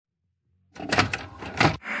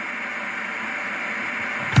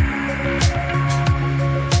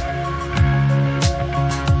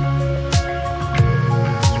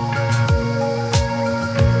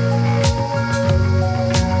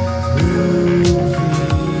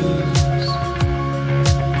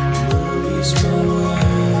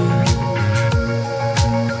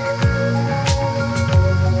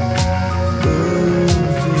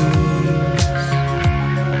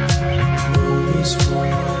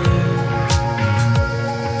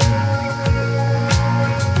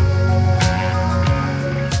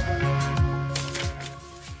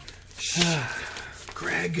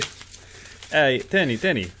Hey,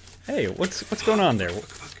 Denny. Hey, what's going on there?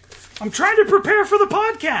 I'm trying to prepare for the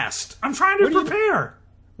podcast. I'm trying to prepare.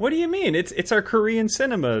 What do you mean? It's our Korean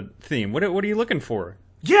cinema theme. What are you looking for?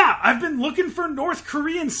 Yeah, I've been looking for North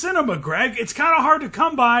Korean cinema, Greg. It's kind of hard to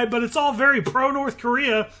come by, but it's all very pro-North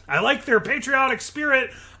Korea. I like their patriotic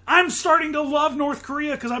spirit. I'm starting to love North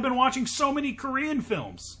Korea because I've been watching so many Korean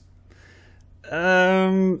films.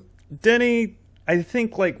 Denny, I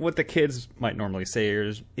think like what the kids might normally say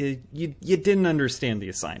is you didn't understand the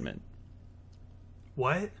assignment.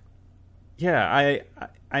 What? Yeah,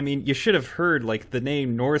 I mean, you should have heard, like, the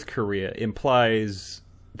name North Korea implies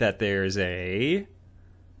that there's a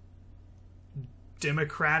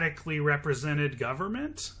democratically represented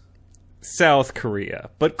government? South Korea,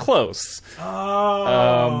 but close.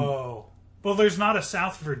 Oh. Well, there's not a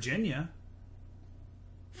South Virginia.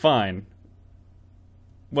 Fine.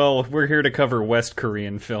 Well, we're here to cover West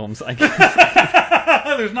Korean films, I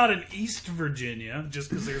guess. There's not an East Virginia, just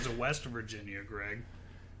because there's a West Virginia, Greg.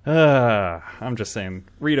 I'm just saying,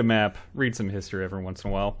 read a map, read some history every once in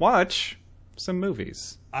a while. Watch some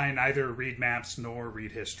movies. I neither read maps nor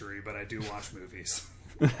read history, but I do watch movies.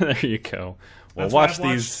 There you go. Well, That's watch why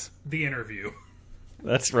I've these. watched The Interview.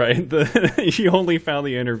 That's right. You only found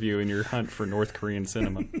The Interview in your hunt for North Korean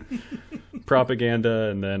cinema. Propaganda,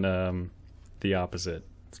 and then The Opposite,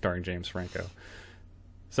 starring James Franco.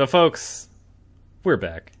 So, folks, we're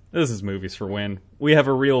back. This is Movies for Win. We have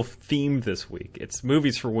a real theme this week. It's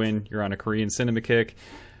Movies for Win. You're on a Korean cinema kick.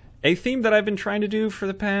 A theme that I've been trying to do for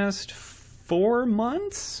the past 4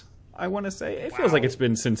 months, I want to say. It feels like it's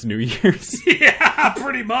been since New Year's. Yeah,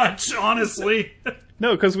 pretty much, honestly.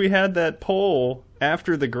 No, because we had that poll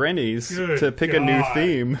after the Grennies to pick a new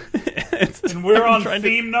theme. And we're on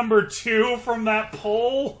theme number 2 from that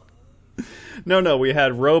poll? No, we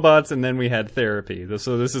had robots and then we had therapy.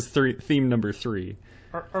 So this is theme number 3.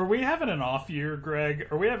 Are we having an off year, Greg?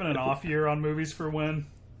 Are we having an off year on Movies for Win?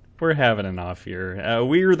 We're having an off year.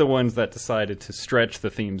 We're the ones that decided to stretch the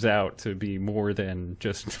themes out to be more than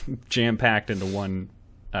just jam-packed into one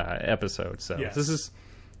episode. So This is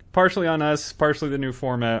partially on us, partially the new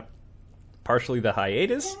format, partially the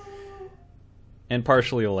hiatus, and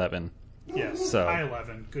partially 11. Yes, so, hi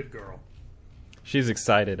 11. Good girl. She's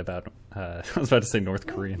excited about, I was about to say North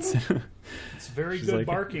Koreans. It's very good like,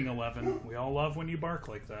 barking, 11. We all love when you bark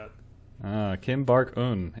like that. Kim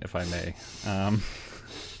Bark-un, if I may.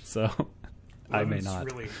 So, I may not.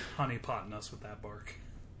 Really honeypotting us with that bark.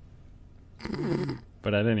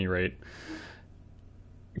 But at any rate,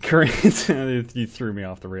 Koreans, you threw me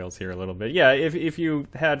off the rails here a little bit. Yeah, if you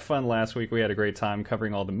had fun last week, we had a great time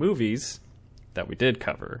covering all the movies that we did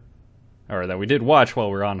cover. Or that we did watch while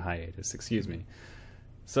we were on hiatus, excuse me.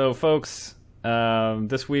 So, folks,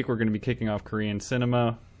 this week we're going to be kicking off Korean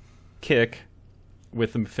cinema kick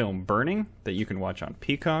with the film Burning that you can watch on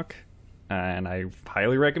Peacock. And I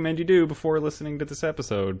highly recommend you do before listening to this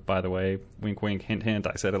episode, by the way. Wink, wink, hint, hint.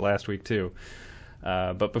 I said it last week, too.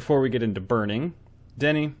 But before we get into Burning,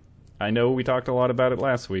 Denny, I know we talked a lot about it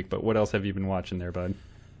last week, but what else have you been watching there, bud?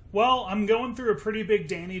 Well, I'm going through a pretty big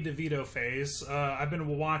Danny DeVito phase. I've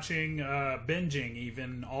been watching, binging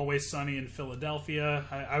even, Always Sunny in Philadelphia.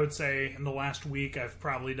 I would say in the last week I've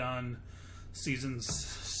probably done seasons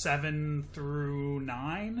 7 through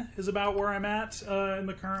 9 is about where I'm at in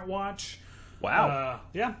the current watch. Wow.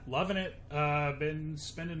 Yeah, loving it. Been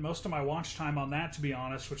spending most of my watch time on that, to be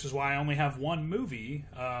honest, which is why I only have one movie,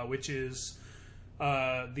 which is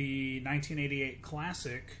the 1988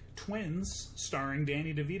 classic Twins, starring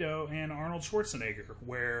Danny DeVito and Arnold Schwarzenegger,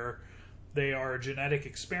 where they are genetic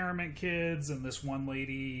experiment kids, and this one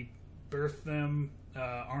lady birthed them.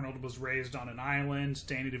 Arnold was raised on an island.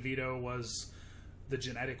 Danny DeVito was the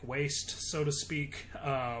genetic waste, so to speak.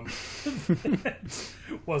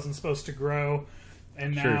 Wasn't supposed to grow.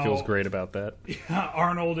 And now, sure he feels great about that.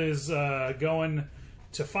 Arnold is going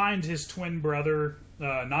to find his twin brother,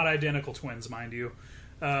 not identical twins, mind you.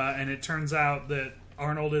 And it turns out that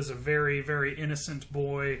Arnold is a very, very innocent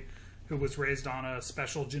boy who was raised on a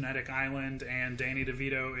special genetic island, and Danny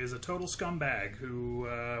DeVito is a total scumbag who,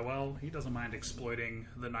 he doesn't mind exploiting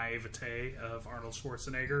the naivete of Arnold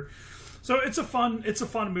Schwarzenegger. So it's a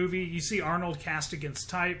fun movie. You see Arnold cast against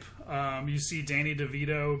type. You see Danny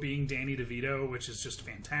DeVito being Danny DeVito, which is just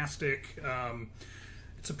fantastic.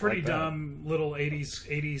 It's a pretty dumb little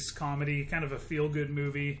 80s comedy, kind of a feel-good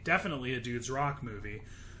movie. Definitely a dude's rock movie.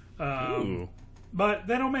 But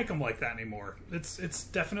they don't make them like that anymore. It's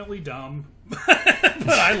definitely dumb, but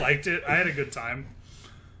I liked it. I had a good time.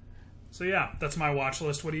 So yeah, that's my watch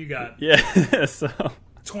list. What do you got? Yeah, so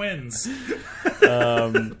Twins.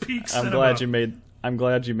 Peak cinema. I'm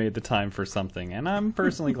glad you made the time for something, and I'm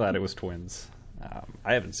personally glad it was Twins.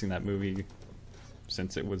 I haven't seen that movie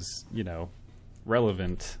since it was,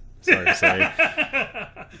 relevant. Sorry to say.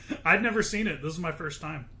 I'd never seen it. This is my first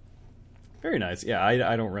time. Very nice. Yeah,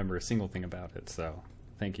 I don't remember a single thing about it, so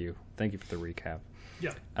thank you. Thank you for the recap.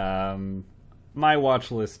 Yeah. My watch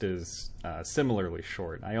list is similarly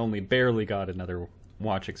short. I only barely got another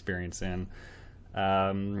watch experience in.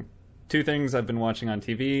 Two things I've been watching on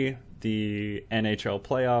TV. The NHL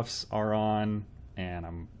playoffs are on, and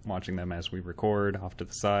I'm watching them as we record off to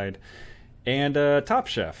the side. And Top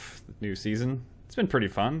Chef, new season. It's been pretty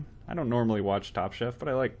fun. I don't normally watch Top Chef, but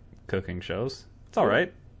I like cooking shows. It's all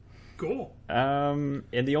right. Cool. And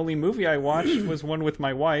the only movie I watched was one with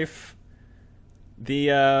my wife.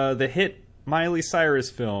 The hit Miley Cyrus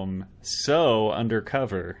film, So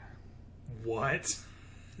Undercover. What?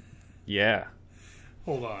 Yeah.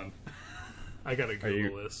 Hold on. I gotta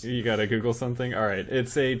Google this. You gotta Google something? Alright.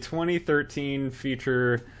 It's a 2013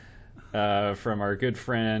 feature from our good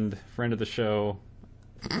friend of the show,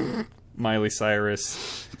 Miley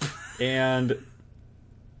Cyrus. And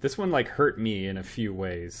this one, hurt me in a few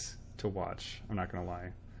ways to watch. I'm not gonna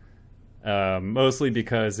lie. Mostly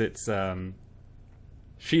because it's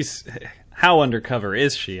she's how undercover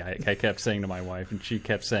is she? I kept saying to my wife, and she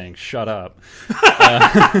kept saying, "Shut up."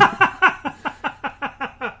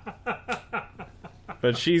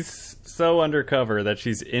 But she's so undercover that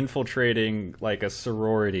she's infiltrating a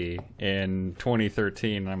sorority in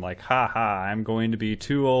 2013, and I'm like, haha, I'm going to be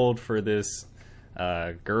too old for this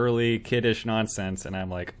girly, kiddish nonsense. And I'm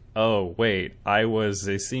like, oh, wait, I was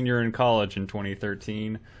a senior in college in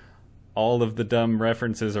 2013. All of the dumb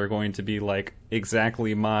references are going to be,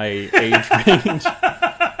 exactly my age range.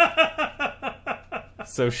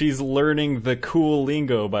 So she's learning the cool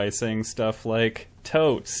lingo by saying stuff like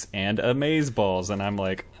totes and amazeballs, and I'm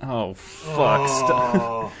like, oh, fuck,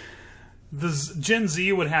 stop. This Gen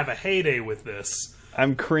Z would have a heyday with this.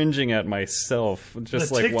 I'm cringing at myself,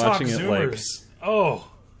 just the TikTok watching Zoomers.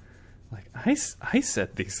 I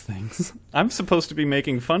said these things. I'm supposed to be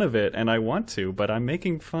making fun of it, and I want to, but I'm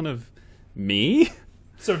making fun of me?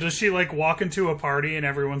 So does she walk into a party and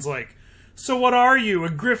everyone's like, so what are you, a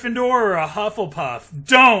Gryffindor or a Hufflepuff?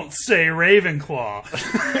 Don't say Ravenclaw.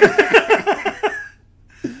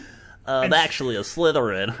 I'm actually a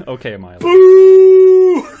Slytherin. Okay, Miley.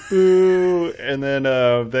 Boo! Boo! And then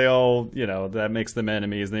they all, that makes them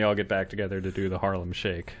enemies, and they all get back together to do the Harlem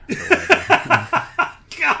Shake. God,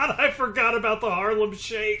 I forgot about the Harlem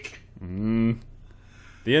Shake. The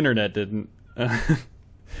internet didn't.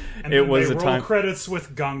 And it was a time credits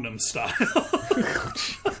with Gangnam Style.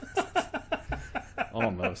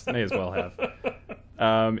 Almost. May as well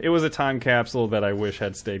have. It was a time capsule that I wish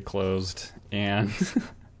had stayed closed, and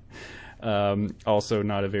also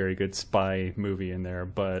not a very good spy movie in there,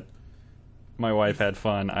 but my wife had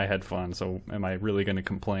fun, I had fun, so am I really going to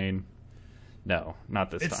complain? No,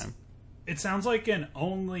 not this time. It sounds like an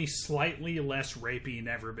only slightly less rapey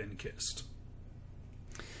Never Been Kissed.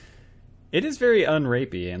 It is very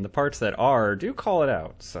unrapey, and the parts that are do call it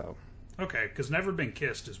out, so. Okay, because Never Been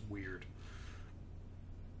Kissed is weird.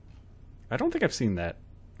 I don't think I've seen that,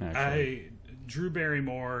 actually. Drew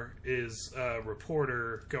Barrymore is a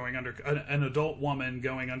reporter going an adult woman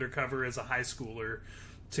going undercover as a high schooler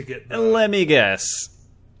to get the... Let me guess.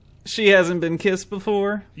 She hasn't been kissed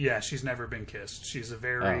before? Yeah, she's never been kissed. She's a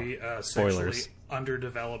very sexually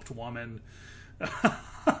underdeveloped woman.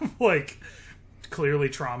 Clearly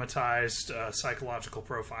traumatized, psychological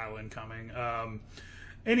profile incoming.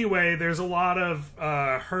 Anyway, there's a lot of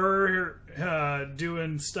her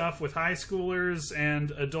doing stuff with high schoolers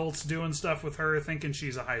and adults doing stuff with her thinking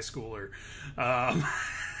she's a high schooler.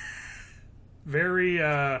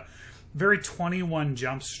 Very 21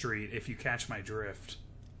 Jump Street, if you catch my drift.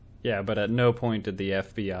 Yeah, but at no point did the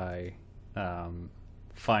FBI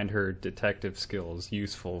find her detective skills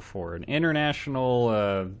useful for an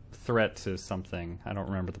international threat to something. I don't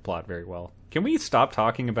remember the plot very well. Can we stop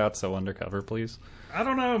talking about So Undercover, please? I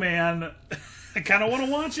don't know, man. I kind of want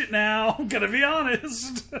to watch it now. I'm gonna be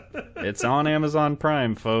honest. It's on Amazon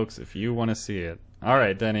Prime, folks, if you want to see it. All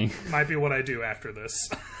right, Denny. Might be what I do after this.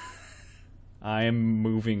 I am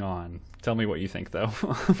moving on. Tell me what you think, though.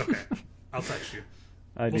 Okay, I'll text you.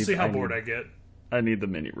 We'll see how bored I get. I need the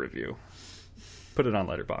mini review. Put it on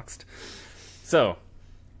Letterboxd. So,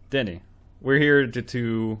 Denny, we're here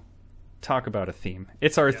to talk about a theme.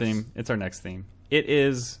 It's our theme. It's our next theme. It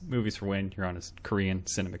is Movies for Win. You're on a Korean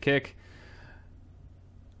cinema kick.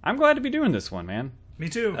 I'm glad to be doing this one, man. Me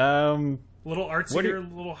too. A little artsier,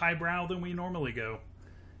 a little highbrow than we normally go.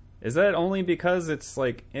 Is that only because it's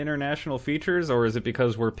like international features, or is it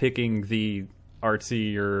because we're picking the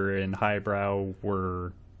artsier and highbrow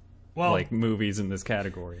like movies in this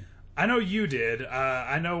category? I know you did.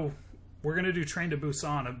 I know we're gonna do Train to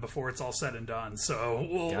Busan before it's all said and done.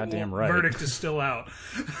 So goddamn right. Verdict is still out.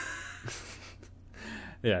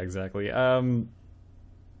 Yeah, exactly.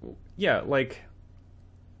 Yeah, like,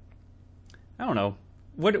 I don't know.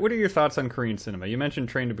 What are your thoughts on Korean cinema? You mentioned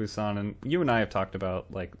Train to Busan, and you and I have talked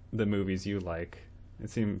about like the movies you like.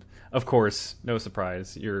 It seemed, of course, no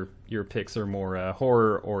surprise, your picks are more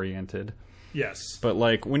horror oriented. Yes. But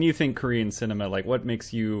like, when you think Korean cinema, like, what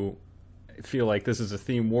makes you feel like this is a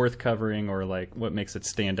theme worth covering, or like what makes it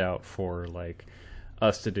stand out for like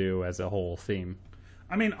us to do as a whole theme?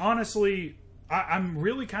 I mean, honestly, I'm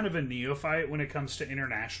really kind of a neophyte when it comes to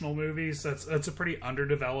international movies. That's a pretty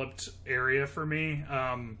underdeveloped area for me.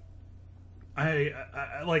 I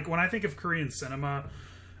like, when I think of Korean cinema,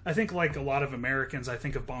 I think like a lot of Americans, I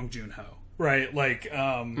think of Bong Joon-ho, right? Like,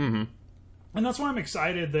 and that's why I'm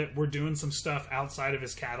excited that we're doing some stuff outside of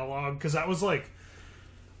his catalog, because that was like,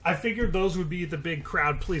 I figured those would be the big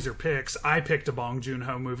crowd pleaser picks. I picked a Bong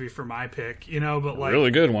Joon-ho movie for my pick, but like, really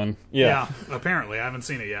good one. Yeah. Apparently I haven't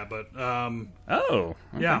seen it yet, but oh,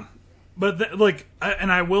 okay. Yeah, but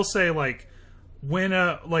I will say, like, when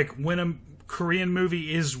a Korean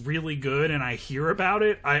movie is really good and I hear about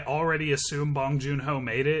it, I already assume Bong Joon-ho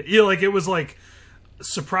made it. Like, it was like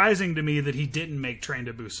surprising to me that he didn't make Train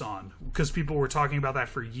to Busan, because people were talking about that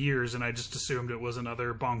for years, and I just assumed it was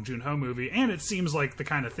another Bong Joon-ho movie, and it seems like the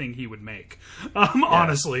kind of thing he would make.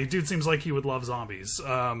 Honestly, dude seems like he would love zombies.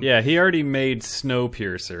 Yeah, he already made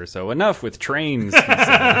Snowpiercer, so enough with trains.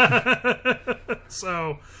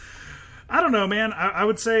 So, I don't know, man. I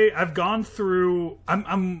would say I've gone through.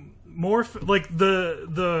 I'm more like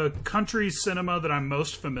the country cinema that I'm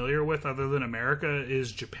most familiar with, other than America,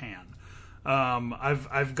 is Japan.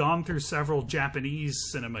 I've gone through several Japanese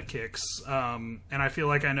cinema kicks, and I feel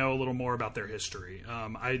like I know a little more about their history.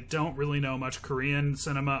 I don't really know much Korean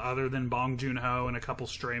cinema other than Bong Joon-ho and a couple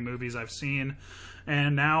stray movies I've seen,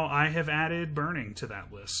 and now I have added Burning to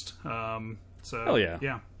that list. So, hell yeah.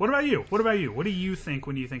 Yeah. What about you? What do you think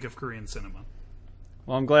when you think of Korean cinema?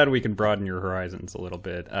 Well, I'm glad we can broaden your horizons a little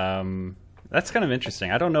bit. That's kind of interesting.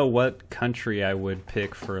 I don't know what country I would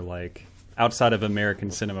pick for, like, outside of American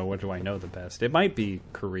cinema. What do I know the best? It might be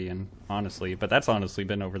Korean, honestly, but that's honestly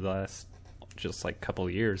been over the last just like couple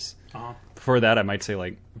of years. Before that, I might say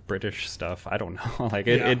like British stuff. I don't know. Like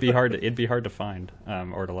it'd be hard to find,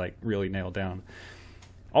 or to like really nail down.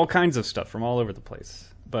 All kinds of stuff from all over the place.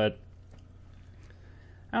 But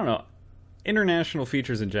I don't know. International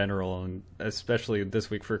features in general, and especially this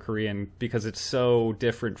week for Korean, because it's so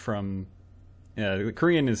different from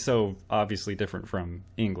Korean is so obviously different from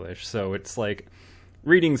English, so it's like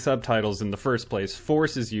reading subtitles in the first place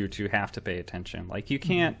forces you to have to pay attention. Like, you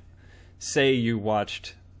can't say you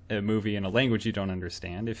watched a movie in a language you don't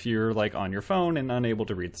understand if you're like on your phone and unable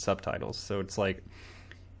to read the subtitles. So it's like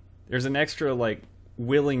there's an extra like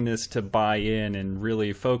willingness to buy in and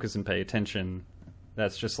really focus and pay attention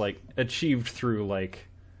that's just like achieved through like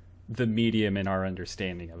the medium and our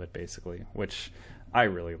understanding of it, basically, which I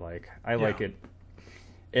really like. I like it.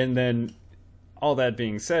 And then all that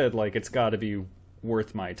being said, like, it's got to be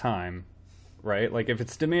worth my time, right? Like, if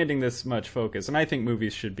it's demanding this much focus, and I think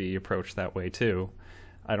movies should be approached that way too.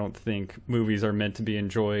 I don't think movies are meant to be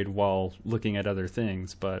enjoyed while looking at other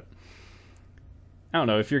things, but I don't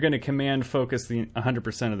know, if you're going to command focus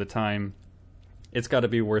 100% of the time, it's got to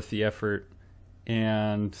be worth the effort.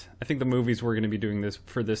 And I think the movies we're going to be doing this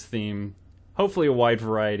for this theme, hopefully a wide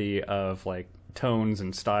variety of like tones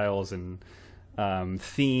and styles and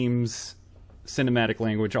themes, cinematic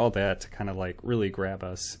language, all that to kind of like really grab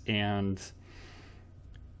us. And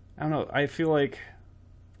I don't know, I feel like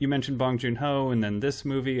you mentioned Bong Joon-ho and then this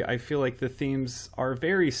movie, I feel like the themes are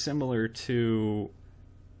very similar to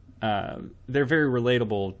they're very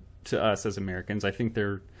relatable to us as Americans. I think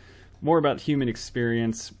they're more about human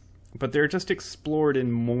experience, but they're just explored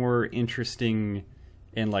in more interesting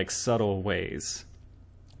and like subtle ways.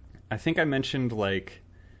 I think I mentioned like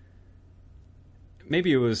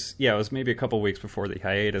maybe it was maybe a couple weeks before the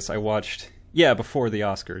hiatus. I watched before the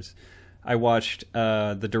Oscars. I watched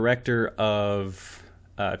the director of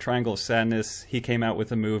Triangle of Sadness. He came out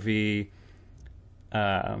with a movie.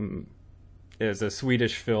 It was a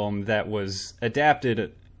Swedish film that was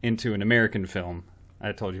adapted into an American film.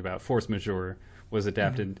 I told you about Force Majeure was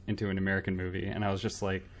adapted into an American movie, and I was just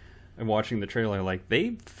like, watching the trailer, like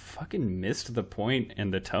they fucking missed the point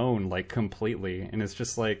and the tone like completely, and it's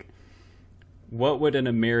just like, what would an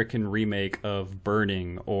American remake of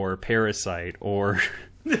Burning or Parasite or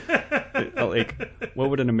like what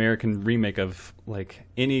would an American remake of like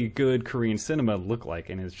any good Korean cinema look like?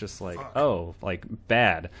 And it's just like, oh, like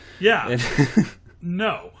bad. Yeah.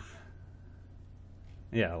 No.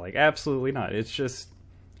 Yeah, like absolutely not. It's just,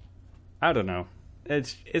 I don't know.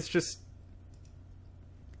 It's just,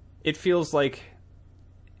 it feels like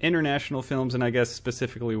international films, and I guess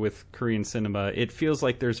specifically with Korean cinema, it feels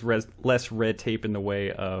like there's less red tape in the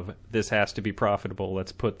way of this has to be profitable.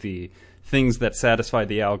 Let's put the things that satisfy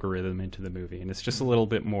the algorithm into the movie. And it's just a little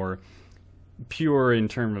bit more pure in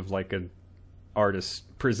terms of like an artist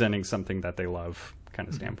presenting something that they love kind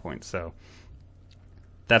of standpoint. So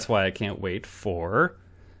that's why I can't wait for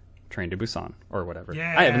Train to Busan or whatever.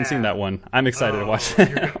 Yeah. I haven't seen that one. I'm excited to watch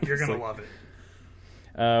that. You're going to love it.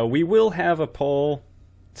 We will have a poll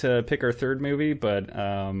to pick our third movie, but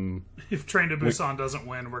if Train to Busan doesn't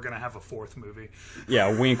win, we're going to have a fourth movie.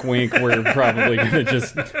 Yeah, wink, wink. We're probably going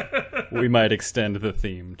to we might extend the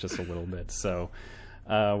theme just a little bit. So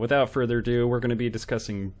without further ado, we're going to be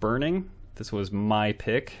discussing Burning. This was my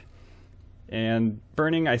pick. And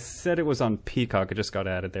Burning, I said it was on Peacock. It just got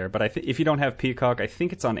added there. But if you don't have Peacock, I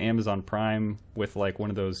think it's on Amazon Prime with like one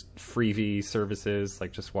of those freebie services,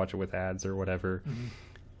 like just watch it with ads or whatever.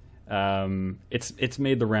 Mm-hmm. It's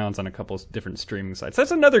made the rounds on a couple of different streaming sites.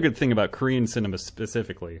 That's another good thing about Korean cinema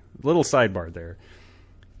specifically. Little sidebar there.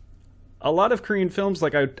 A lot of Korean films,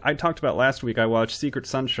 like I talked about last week, I watched Secret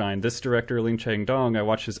Sunshine. This director, Lim Chang-dong, I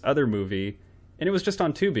watched his other movie, and it was just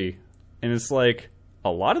on Tubi. And it's like,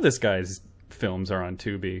 a lot of this guy's films are on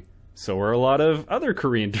Tubi. So are a lot of other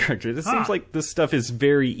Korean directors. It seems like this stuff is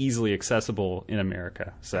very easily accessible in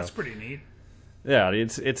America. So that's pretty neat. Yeah,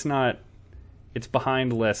 it's not, it's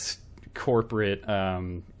behind less corporate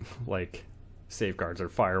like safeguards or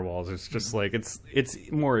firewalls. It's just like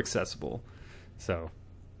it's more accessible. So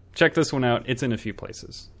check this one out. It's in a few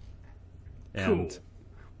places. And cool.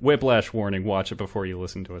 Whiplash warning, watch it before you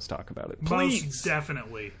listen to us talk about it. Please. Most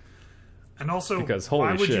definitely. And also, because,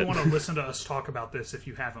 why would shit. you want to listen to us talk about this if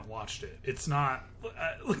you haven't watched it? It's not...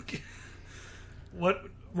 what?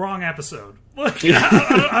 Wrong episode. Like,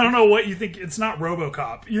 I don't know what you think. It's not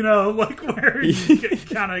RoboCop, you know? Like, where you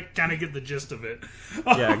kind of get the gist of it.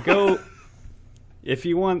 Yeah, go... If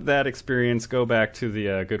you want that experience, go back to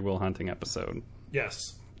the Good Will Hunting episode.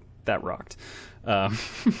 Yes. That rocked.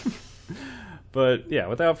 But yeah,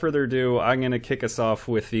 without further ado, I'm going to kick us off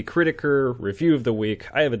with the Critiker Review of the Week.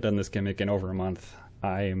 I haven't done this gimmick in over a month.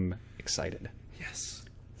 I'm excited. Yes.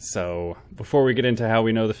 So, before we get into how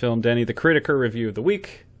we know the film, Denny, the Critiker Review of the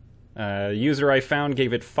Week, user I found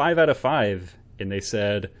gave it 5 out of 5, and they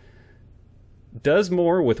said, does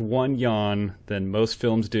more with 1 yawn than most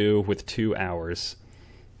films do with 2 hours.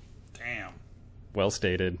 Damn. Well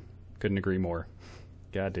stated. Couldn't agree more.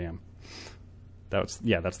 Goddamn. That's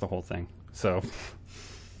the whole thing. So,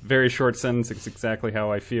 very short sentence. It's exactly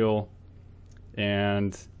how I feel.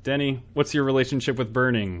 And, Denny, what's your relationship with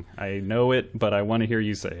Burning? I know it, but I want to hear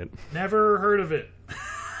you say it. Never heard of it.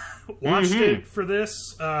 Watched it for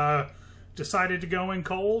this. Decided to go in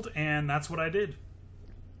cold, and that's what I did.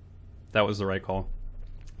 That was the right call.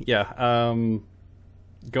 Yeah.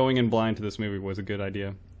 Going in blind to this movie was a good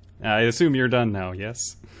idea. I assume you're done now,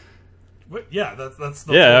 yes? Yeah, that's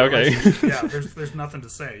the okay. Yeah, there's nothing to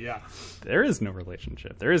say. Yeah, there is no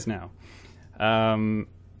relationship. There is now.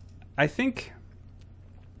 I think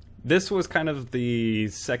this was kind of the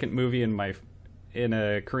second movie in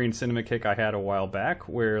a Korean cinema kick I had a while back,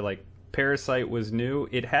 where like Parasite was new.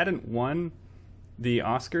 It hadn't won the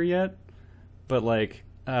Oscar yet, but like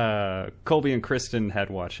Colby and Kristen had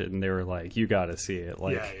watched it, and they were like, "You got to see it."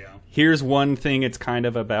 Like, here's one thing it's kind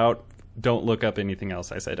of about. Don't look up anything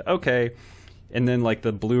else. I said, okay. And then like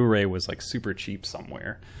the Blu-ray was like super cheap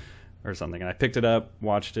somewhere or something. And I picked it up,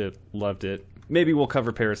 watched it, loved it. Maybe we'll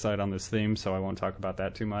cover Parasite on this theme, so I won't talk about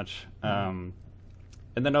that too much. And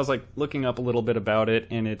then I was like looking up a little bit about it,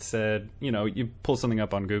 and it said, you know, you pull something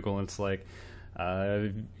up on Google and it's like,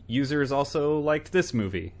 users also liked this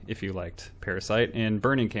movie if you liked Parasite, and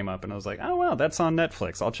Burning came up, and I was like, oh wow, that's on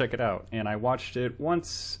Netflix. I'll check it out. And I watched it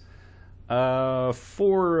once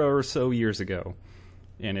 4 or so years ago,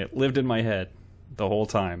 and it lived in my head the whole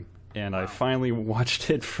time. And I finally watched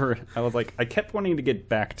it I kept wanting to get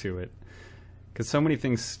back to it because so many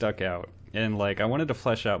things stuck out, and like I wanted to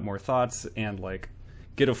flesh out more thoughts and like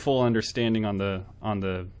get a full understanding on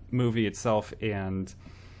the movie itself. And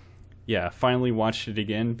yeah, finally watched it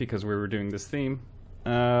again because we were doing this theme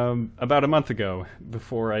about a month ago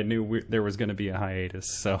before I knew there was going to be a hiatus.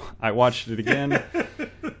 So I watched it again.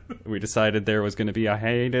 We decided there was going to be a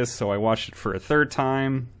hiatus, so I watched it for a third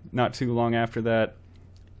time not too long after that.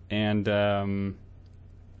 And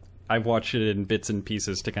I've watched it in bits and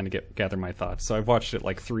pieces to kind of gather my thoughts. So I've watched it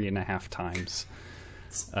like 3.5 times.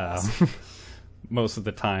 Awesome. Most of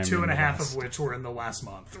the time. 2.5 of which were in the last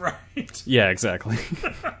month, right? Yeah, exactly.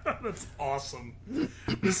 That's awesome.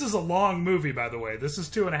 This is a long movie, by the way. This is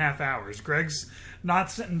 2.5 hours. Greg's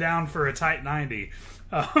not sitting down for a tight 90.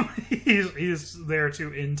 He's there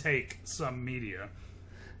to intake some media.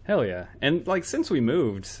 Hell yeah. And like since we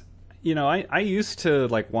moved, you know, I used to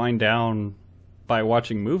like wind down by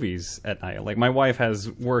watching movies at night. Like my wife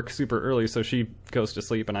has work super early, so she goes to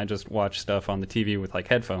sleep and I just watch stuff on the TV with like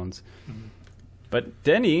headphones. Mm-hmm. But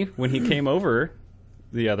Denny, when he came over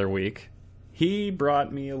the other week, he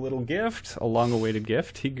brought me a little gift, a long-awaited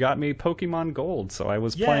gift. He got me Pokemon Gold, so I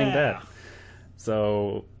was playing that.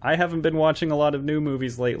 So I haven't been watching a lot of new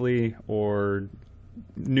movies lately, or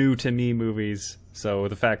new to me movies. So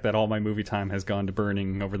the fact that all my movie time has gone to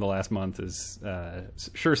burning over the last month is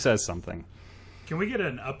sure says something. Can we get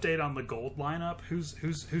an update on the Gold lineup?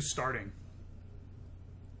 Who's starting?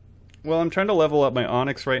 Well, I'm trying to level up my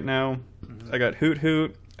Onyx right now. Mm-hmm. I got Hoot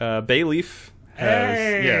Hoot. Bayleaf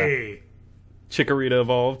has Chikorita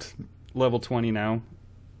evolved, level 20 now.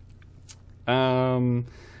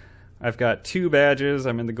 I've got 2 badges.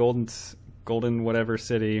 I'm in the golden whatever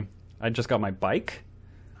city. I just got my bike.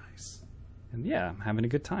 Nice. And yeah, I'm having a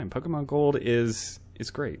good time. Pokemon Gold is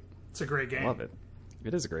great. It's a great game. I love it.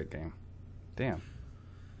 It is a great game. Damn.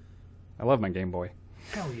 I love my Game Boy.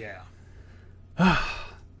 Hell yeah.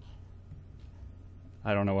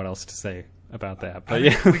 I don't know what else to say about that, but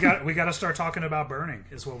we got to start talking about burning.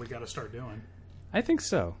 Is what we got to start doing. I think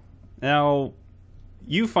so. Now,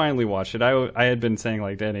 you finally watched it. I had been saying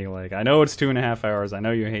like Denny, like I know it's 2.5 hours. I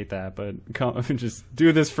know you hate that, but just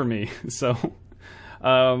do this for me. So,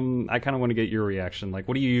 I kind of want to get your reaction. Like,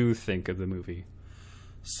 what do you think of the movie?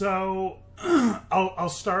 So, I'll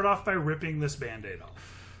start off by ripping this Band-Aid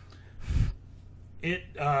off.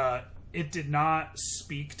 It did not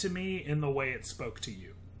speak to me in the way it spoke to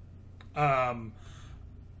you.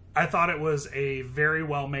 I thought it was a very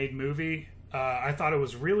well-made movie. I thought it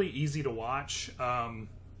was really easy to watch.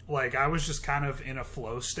 Like, I was just kind of in a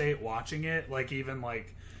flow state watching it. Like, even,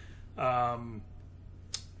 like...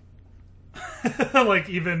 like,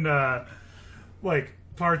 even, like...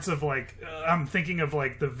 parts of like I'm thinking of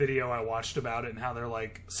like the video I watched about it and how they're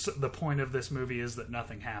like the point of this movie is that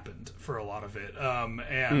nothing happened for a lot of it,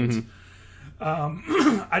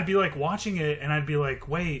 I'd be like watching it and I'd be like,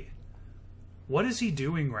 wait, what is he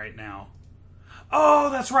doing right now?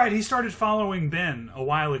 Oh, that's right, he started following Ben a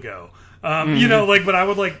while ago. You know, like, but I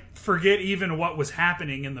would like forget even what was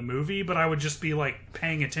happening in the movie, but I would just be like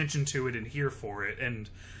paying attention to it and here for it, and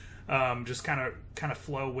just kind of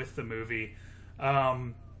flow with the movie.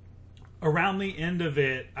 Around the end of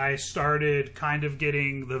it, I started kind of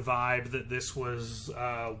getting the vibe that this was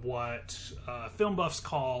what film buffs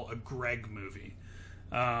call a Greg movie.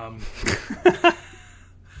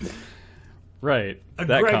 Right. A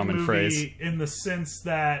that Greg common movie phrase. In the sense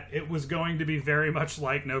that it was going to be very much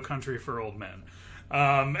like No Country for Old Men.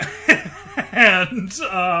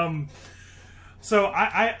 So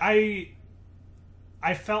I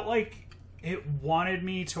felt like it wanted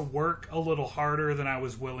me to work a little harder than I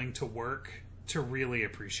was willing to work to really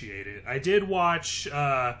appreciate it. I did watch...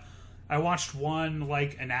 I watched one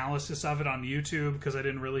like analysis of it on YouTube because I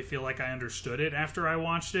didn't really feel like I understood it after I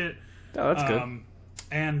watched it. Oh, that's good.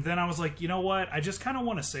 And then I was like, you know what? I just kind of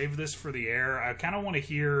want to save this for the air. I kind of want to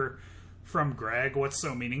hear from Greg what's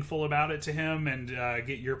so meaningful about it to him and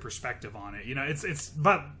get your perspective on it. You know, it's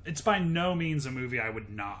by no means a movie I would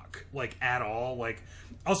knock, like, at all. Like,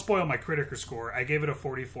 I'll spoil my Criticker score. I gave it a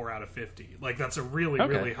 44 out of 50. Like, that's a really,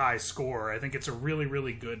 really high score. I think it's a really,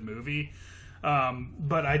 really good movie.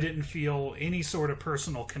 But I didn't feel any sort of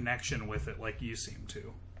personal connection with it like you seem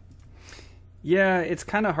to. Yeah, it's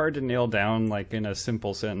kind of hard to nail down, like, in a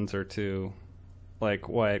simple sentence or two, like,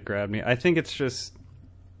 why it grabbed me. I think it's just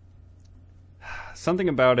something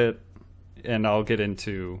about it, and I'll get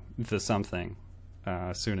into the something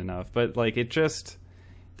soon enough, but, like, it just...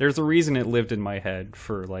 There's a reason it lived in my head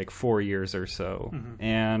for, like, 4 years or so,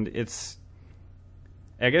 and it's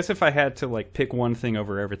I guess if I had to like pick one thing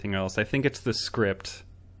over everything else, I think it's the script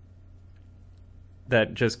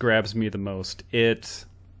that just grabs me the most. It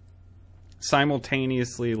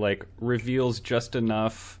simultaneously like reveals just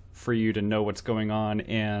enough for you to know what's going on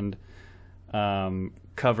and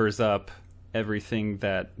covers up everything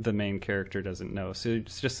that the main character doesn't know. So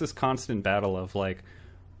it's just this constant battle of like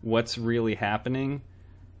what's really happening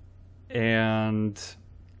and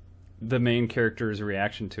the main character's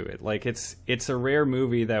reaction to it. Like it's a rare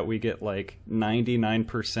movie that we get like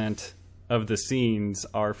 99% of the scenes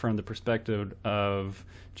are from the perspective of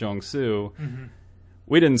Jong-soo. Mm-hmm.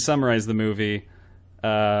 We didn't summarize the movie,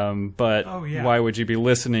 but why would you be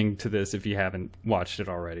listening to this if you haven't watched it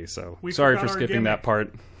already? So sorry for skipping that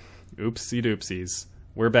part. Oopsie doopsies.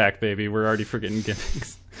 We're back, baby. We're already forgetting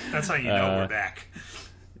gimmicks. That's how you know we're back.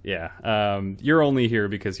 Yeah. You're only here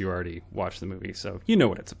because you already watched the movie, so you know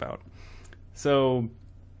what it's about. So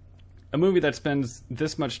a movie that spends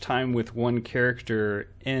this much time with one character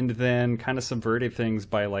and then kind of subverted things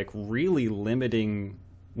by like really limiting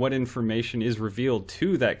what information is revealed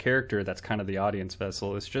to that character that's kind of the audience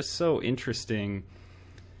vessel is just so interesting.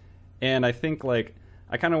 And I think like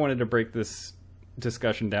I kind of wanted to break this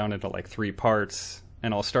discussion down into like 3 parts,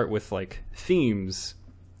 and I'll start with like themes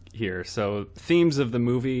here. So themes of the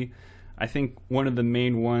movie, I think one of the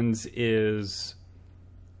main ones is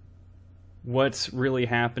what's really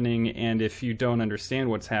happening, and if you don't understand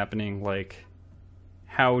what's happening, like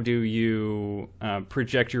how do you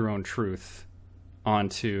project your own truth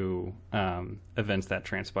onto events that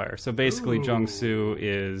transpire. So basically Jong-soo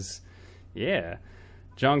is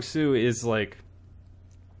like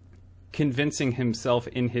convincing himself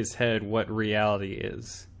in his head what reality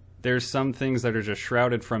is. There's some things that are just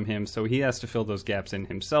shrouded from him, so he has to fill those gaps in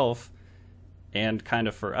himself and kind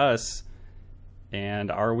of for us.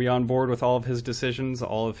 And are we on board with all of his decisions,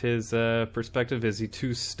 all of his perspective? Is he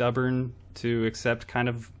too stubborn to accept kind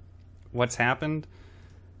of what's happened?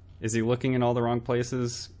 Is he looking in all the wrong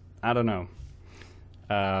places? I don't know.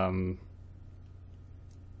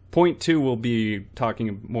 Point 2 will be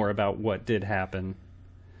talking more about what did happen.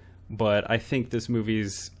 But I think this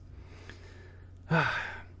movie's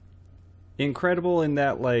incredible in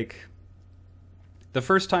that, like, the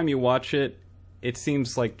first time you watch it, it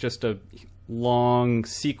seems like just a long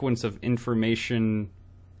sequence of information,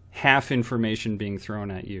 half information being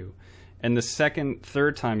thrown at you. And the second,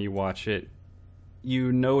 third time you watch it,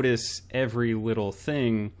 you notice every little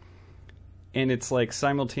thing, and it's like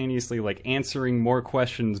simultaneously like answering more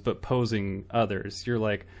questions but posing others. You're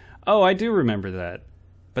like, oh, I do remember that,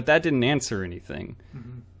 but that didn't answer anything.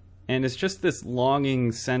 Mm-hmm. And it's just this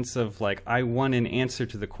longing sense of like, I want an answer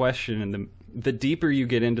to the question. And the deeper you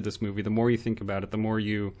get into this movie, the more you think about it, the more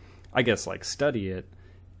you, I guess, like study it,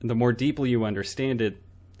 and the more deeply you understand it,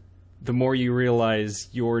 the more you realize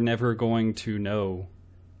you're never going to know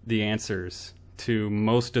the answers to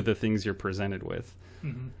most of the things you're presented with.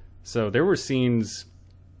 Mm-hmm. So there were scenes,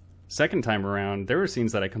 second time around, there were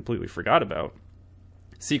scenes that I completely forgot about.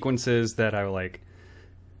 Sequences that I like,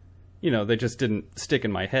 you know, they just didn't stick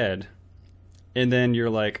in my head. And then you're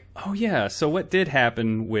like, oh yeah, so what did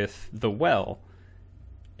happen with the well?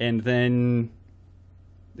 And then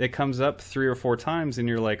it comes up 3 or 4 times and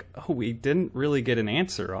you're like, oh, we didn't really get an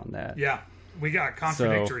answer on that. Yeah, we got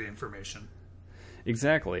contradictory information.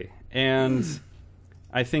 Exactly. And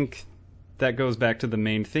I think that goes back to the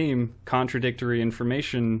main theme, contradictory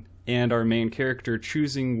information, and our main character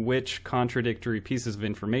choosing which contradictory pieces of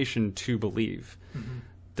information to believe. Mm-hmm.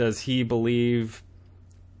 Does he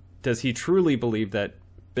truly believe that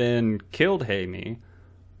Ben killed Hae-mi,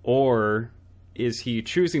 or is he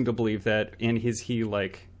choosing to believe that, and is he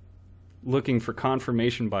like looking for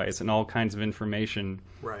confirmation bias and all kinds of information,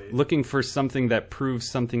 right, looking for something that proves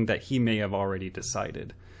something that he may have already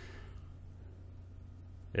decided?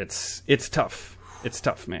 It's tough. It's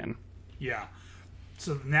tough, man. Yeah.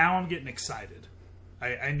 So now I'm getting excited.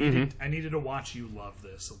 I needed to watch you love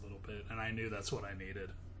this a little bit, and I knew that's what I needed.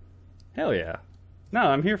 Hell yeah. No,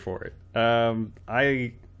 I'm here for it.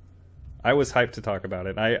 I was hyped to talk about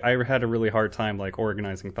it. I had a really hard time like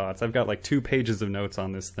organizing thoughts. I've got like 2 pages of notes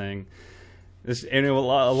on this thing. And a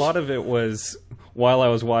lot of it was while I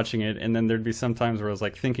was watching it, and then there'd be some times where I was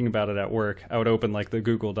like thinking about it at work. I would open like the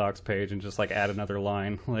Google Docs page and just like add another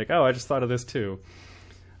line. Like, oh, I just thought of this too.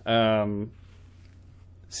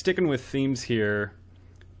 Sticking with themes here,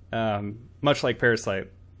 much like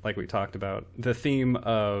Parasite, like we talked about, the theme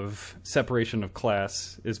of separation of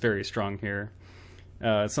class is very strong here.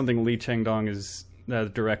 Something Lee Chang-dong,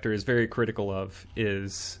 the director, is very critical of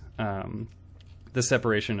is the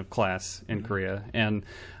separation of class in Korea. And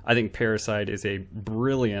I think Parasite is a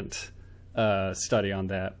brilliant study on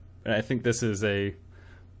that. And I think this is a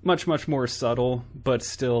much, much more subtle, but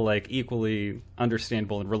still like equally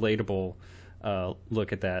understandable and relatable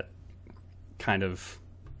look at that kind of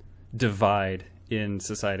divide in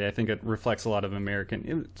society. I think it reflects a lot of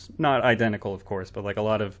American, it's not identical, of course, but like a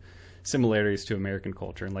lot of similarities to American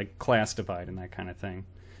culture and like class divide and that kind of thing.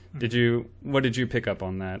 What did you pick up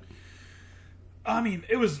on that? I mean,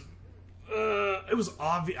 it was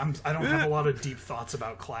obvious. I don't have a lot of deep thoughts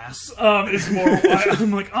about class. It's more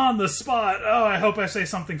I'm like on the spot. Oh, I hope I say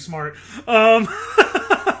something smart. No,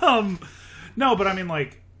 but I mean,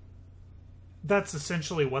 like, that's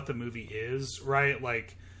essentially what the movie is, right?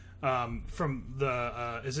 Like, from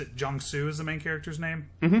the is it Jong-soo is the main character's name?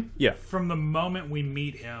 Mm-hmm. Yeah. From the moment we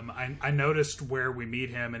meet him, I noticed where we meet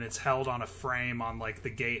him, and it's held on a frame on like the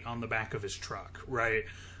gate on the back of his truck, right?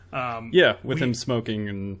 With him smoking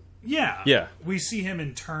and yeah, we see him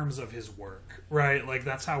in terms of his work, right? Like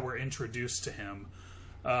that's how we're introduced to him,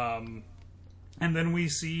 and then we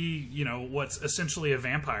see what's essentially a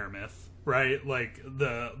vampire myth, right? Like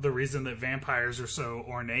the reason that vampires are so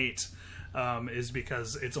ornate is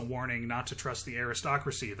because it's a warning not to trust the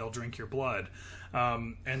aristocracy; they'll drink your blood,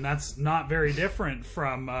 and that's not very different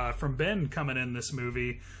from Ben coming in this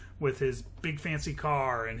movie with his big fancy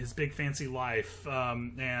car and his big fancy life,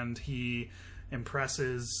 and he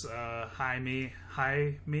impresses Jaime,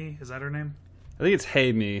 is that her name? I think it's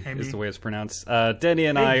Jaime is the way it's pronounced. Denny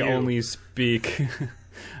and I only speak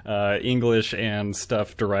English and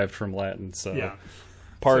stuff derived from Latin, so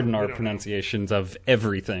pardon our pronunciations of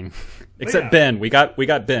everything except Ben. We got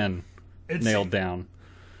Ben nailed down.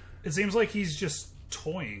 It seems like he's just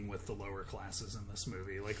toying with the lower classes in this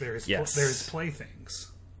movie. Like there's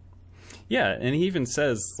playthings. Yeah, and he even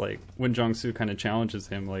says, like, when Jong-soo kind of challenges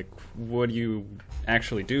him, like, what do you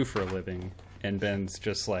actually do for a living? And Ben's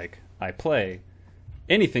just like, I play.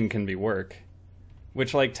 Anything can be work.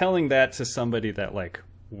 Which, like, telling that to somebody that, like,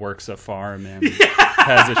 works a farm and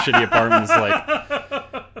has a shitty apartment is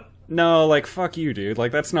like, no, like, fuck you, dude.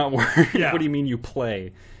 Like, that's not work. Yeah. What do you mean you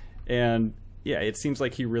play? And, yeah, it seems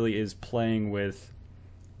like he really is playing with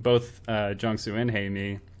both Jong-soo and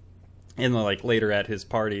Hae-mi. And like later at his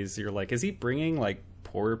parties, you're like, is he bringing like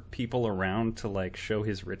poor people around to like show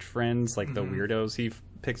his rich friends, like the weirdos he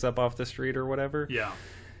picks up off the street or whatever? Yeah.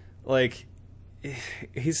 Like,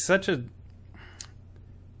 he's such a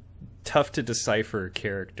tough to decipher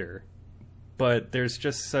character, but there's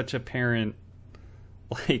just such apparent,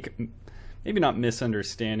 like, maybe not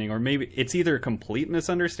misunderstanding, or maybe it's either a complete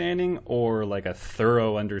misunderstanding or like a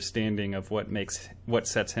thorough understanding of what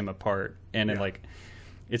sets him apart, and then like.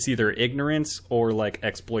 It's either ignorance or like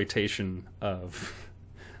exploitation of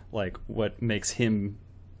like what makes him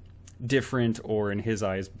different or in his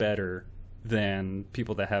eyes better than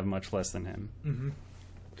people that have much less than him. Mm-hmm.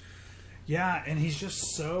 Yeah, and he's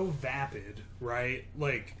just so vapid, right?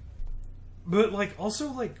 Like, but like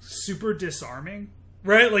also like super disarming,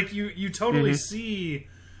 right? Like you totally see,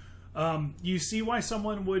 you see why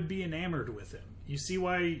someone would be enamored with him. You see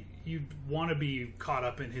why you'd want to be caught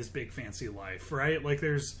up in his big fancy life, right? Like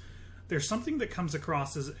there's something that comes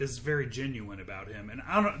across as very genuine about him, and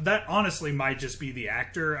I don't. That honestly might just be the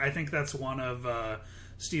actor. I think that's one of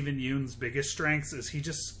Steven Yeun's biggest strengths is he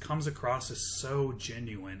just comes across as so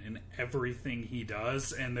genuine in everything he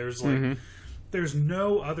does, and there's like there's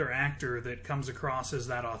no other actor that comes across as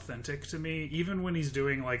that authentic to me. Even when he's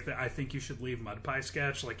doing like the I Think You Should Leave Mud Pie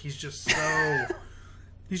sketch, like he's just so.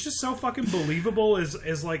 He's just so fucking believable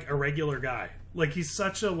as like a regular guy. Like he's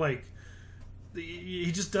such a like. He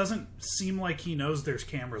just doesn't seem like he knows there's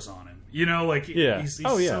cameras on him. Like he's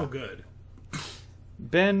so good.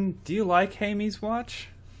 Ben, do you like Hae-mi's watch?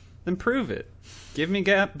 Then prove it. Give me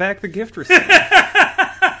back the gift receipt.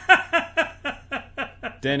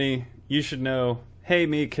 Denny, you should know.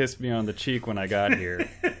 Hae-mi kissed me on the cheek when I got here.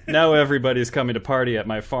 Now everybody's coming to party at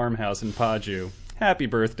my farmhouse in Paju. Happy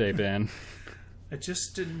birthday, Ben. I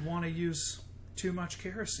just didn't want to use too much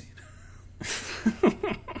kerosene.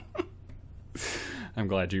 I'm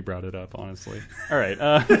glad you brought it up, honestly. All right.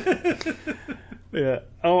 Yeah,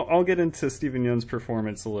 I'll get into Steven Yeun's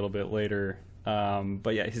performance a little bit later.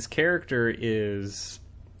 But yeah, his character is...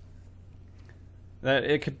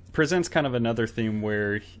 presents kind of another theme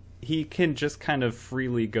where he can just kind of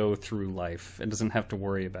freely go through life and doesn't have to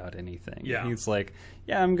worry about anything. Yeah. He's like,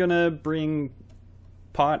 yeah, I'm going to bring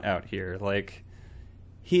pot out here. Like...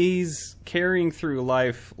 He's carrying through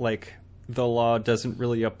life like the law doesn't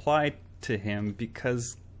really apply to him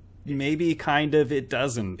because maybe kind of it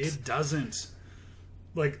doesn't. It doesn't.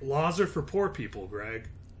 Like, laws are for poor people, Greg.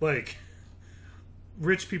 Like,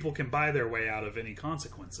 rich people can buy their way out of any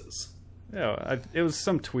consequences. it was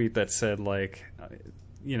some tweet that said like,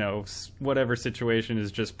 whatever situation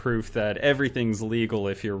is just proof that everything's legal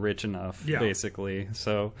if you're rich enough, basically.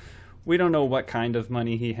 So we don't know what kind of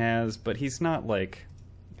money he has, but he's not like,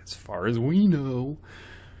 as far as we know,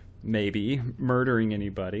 maybe murdering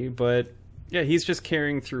anybody. But yeah, he's just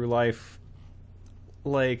carrying through life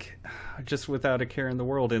like just without a care in the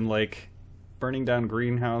world, and like burning down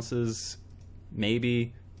greenhouses.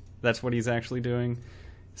 Maybe that's what he's actually doing.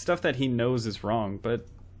 Stuff that he knows is wrong, but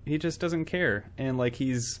he just doesn't care. And like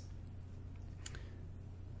it's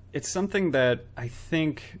something that I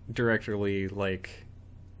think Director Lee like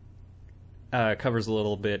covers a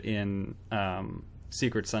little bit in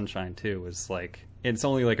Secret Sunshine too. Is like, it's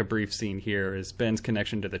only like a brief scene here, is Ben's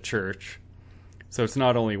connection to the church. So it's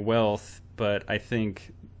not only wealth, but I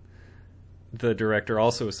think the director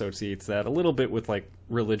also associates that a little bit with like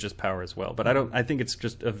religious power as well. But I think it's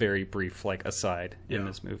just a very brief like aside in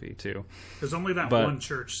this movie too. There's only that one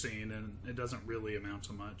church scene, and it doesn't really amount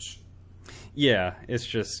to much. Yeah, it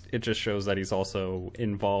just shows that he's also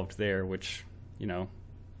involved there, which,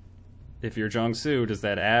 if you're Jong-soo, does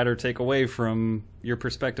that add or take away from your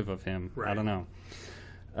perspective of him? Right. I don't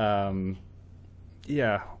know.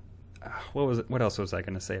 Yeah. What else was I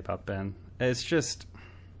going to say about Ben? It's just,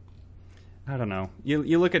 I don't know.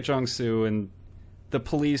 You look at Jong-soo, and the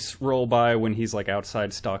police roll by when he's like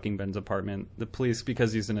outside stalking Ben's apartment. The police,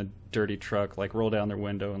 because he's in a dirty truck, like roll down their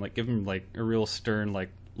window and like give him like a real stern like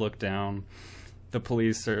look down. The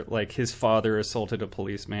police are like, his father assaulted a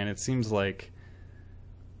policeman. It seems like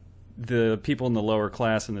the people in the lower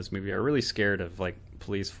class in this movie are really scared of like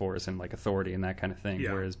police force and like authority and that kind of thing.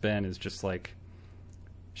 Yeah. Whereas Ben is just like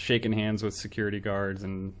shaking hands with security guards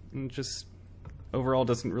and just overall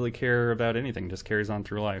doesn't really care about anything, just carries on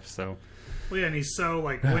through life. So, well, yeah, and he's so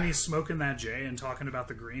like when he's smoking that J and talking about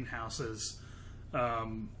the greenhouses,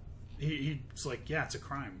 he's like, yeah, it's a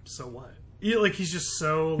crime, so what? Like he's just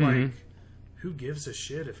so like, who gives a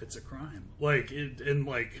shit if it's a crime? Like and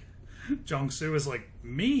like Jong-soo is like,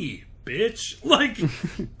 me, bitch, like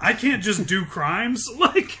I can't just do crimes,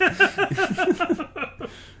 like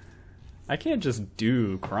I can't just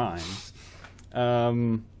do crimes.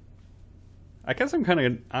 I guess I'm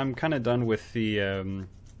kind of done with the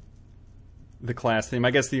class theme.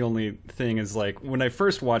 I guess the only thing is like, when I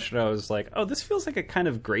first watched it, I was like, oh, this feels like a kind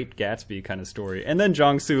of Great Gatsby kind of story. And then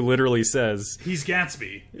Jong-soo literally says, he's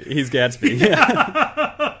Gatsby. He's Gatsby.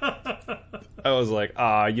 Yeah. I was like,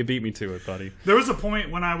 you beat me to it, buddy. There was a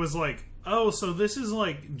point when I was like, oh, so this is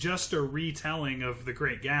like just a retelling of The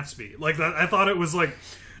Great Gatsby. Like that, I thought it was like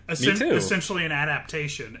essentially an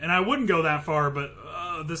adaptation. And I wouldn't go that far, but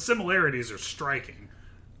the similarities are striking.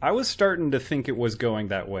 I was starting to think it was going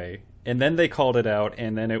that way, and then they called it out,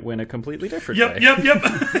 and then it went a completely different way. Yep.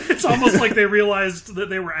 It's almost like they realized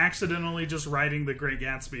that they were accidentally just writing The Great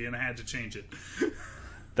Gatsby and had to change it.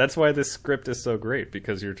 That's why this script is so great,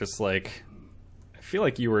 because you're just like, I feel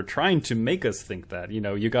like you were trying to make us think that.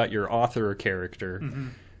 You got your author character,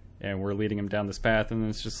 and we're leading him down this path, and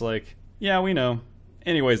it's just like, yeah, we know.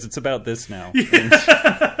 Anyways, it's about this now.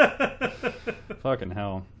 Yeah. Fucking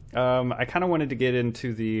hell. I kind of wanted to get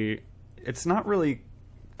into it's not really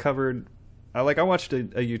covered. I watched a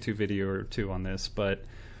YouTube video or two on this, but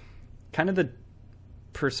kind of the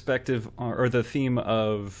perspective or the theme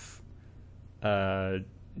of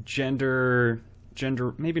gender,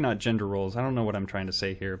 maybe not gender roles. I don't know what I'm trying to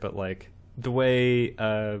say here, but like the way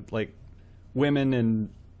like women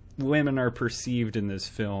are perceived in this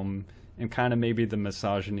film, and kind of maybe the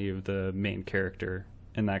misogyny of the main character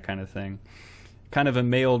and that kind of thing. Kind of a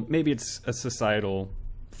male, maybe it's a societal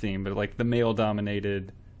theme, but like the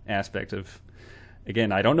male-dominated aspect of,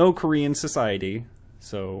 again, I don't know Korean society,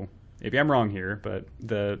 so maybe I'm wrong here, but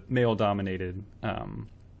the male-dominated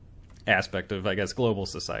aspect of, I guess, global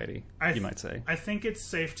society, you might say. I think it's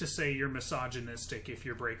safe to say you're misogynistic if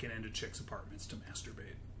you're breaking into chicks' apartments to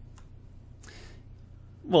masturbate.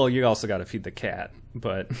 Well, you also got to feed the cat,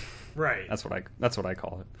 but right. That's what I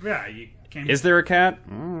call it. Yeah, you can't. Is there a cat?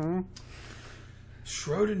 Mm-hmm.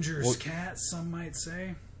 Schrodinger's cat, some might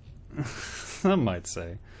say. Some might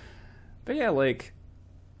say. But yeah, like,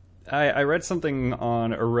 I read something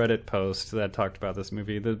on a Reddit post that talked about this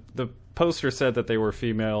movie. The poster said that they were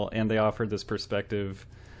female, and they offered this perspective,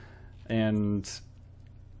 and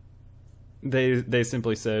they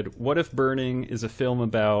simply said, what if Burning is a film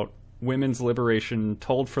about women's liberation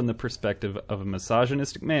told from the perspective of a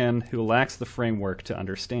misogynistic man who lacks the framework to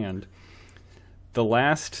understand? The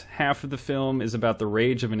last half of the film is about the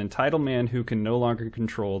rage of an entitled man who can no longer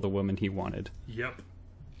control the woman he wanted. Yep.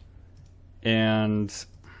 And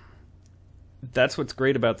that's what's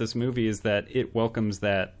great about this movie, is that it welcomes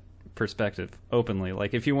that perspective openly.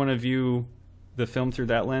 Like, if you want to view the film through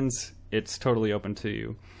that lens, it's totally open to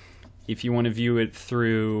you. If you want to view it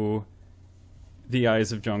through the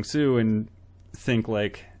eyes of Jung-soo and think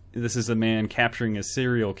like this is a man capturing a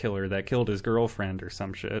serial killer that killed his girlfriend or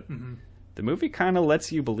some shit, the movie kind of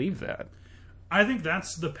lets you believe that. I think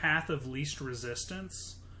that's the path of least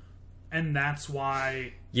resistance, and that's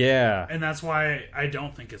why... Yeah. And that's why I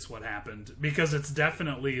don't think it's what happened. Because it's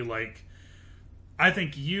definitely, like... I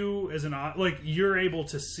think you, as an... Like, you're able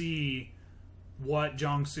to see what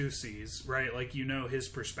Jung-soo sees, right? Like, you know his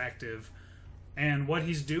perspective. And what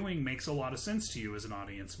he's doing makes a lot of sense to you as an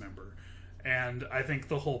audience member. And I think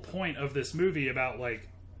the whole point of this movie about, like,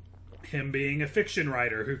 him being a fiction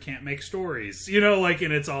writer who can't make stories, you know, like,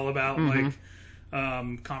 and it's all about, like,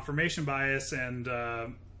 confirmation bias and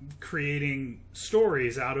creating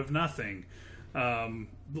stories out of nothing.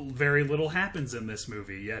 Very little happens in this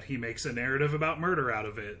movie, yet he makes a narrative about murder out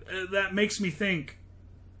of it. That makes me think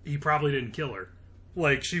he probably didn't kill her.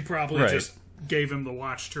 Like, she probably just gave him the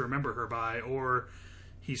watch to remember her by, or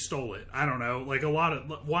he stole it. I don't know. Like, a lot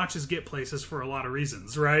of watches get places for a lot of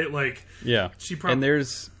reasons, right? Like, yeah. She probably... And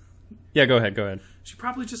there's... Yeah, go ahead. She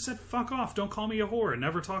probably just said, fuck off, don't call me a whore, and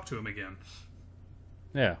never talk to him again.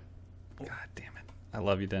 Yeah. God damn it. I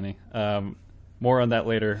love you, Denny. More on that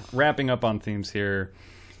later. Wrapping up on themes here.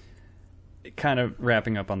 Kind of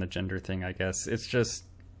wrapping up on the gender thing, I guess. It's just...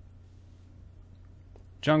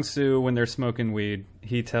 Jung-soo, when they're smoking weed,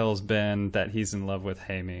 he tells Ben that he's in love with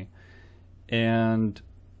Hae-mi. And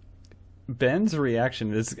Ben's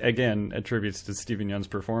reaction is, again, attributes to Steven Yeun's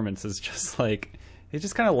performance, is just like... He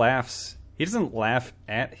just kind of laughs. He doesn't laugh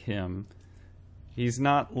at him. He's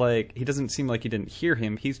not like... He doesn't seem like he didn't hear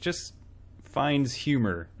him. He's just finds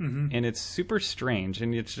humor. And it's super strange.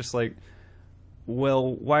 And it's just like,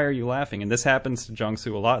 well, why are you laughing? And this happens to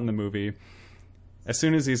Jung-soo a lot in the movie. As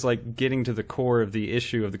soon as he's like getting to the core of the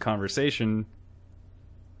issue of the conversation,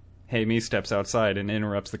 Hae-mi steps outside and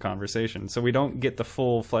interrupts the conversation. So we don't get the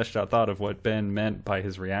full fleshed out thought of what Ben meant by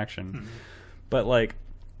his reaction. But like,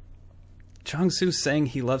 Jung-soo saying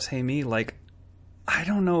he loves Hae-mi, like, I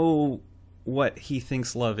don't know what he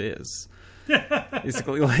thinks love is.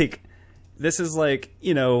 Basically, like, this is like,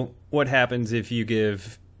 you know, what happens if you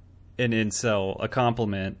give an incel a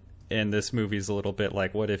compliment, and this movie's a little bit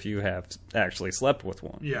like, what if you have actually slept with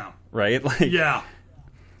one? Yeah. Right? Like, yeah.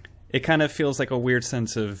 It kind of feels like a weird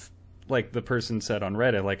sense of, like the person said on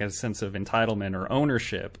Reddit, like a sense of entitlement or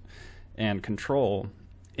ownership and control.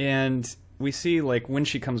 And we see, like, when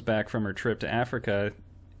she comes back from her trip to Africa,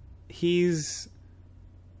 he's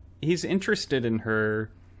interested in her,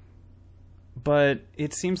 but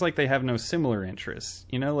it seems like they have no similar interests.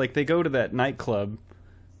 You know, like, they go to that nightclub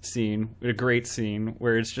scene, a great scene,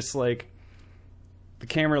 where it's just like the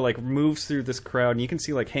camera like moves through this crowd, and you can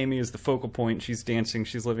see like Hae-mi is the focal point. She's dancing,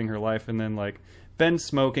 she's living her life, and then like Ben's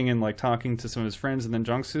smoking and like talking to some of his friends, and then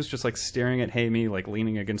Jung-soo's just like staring at Hae-mi, like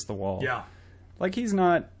leaning against the wall. Yeah. Like, he's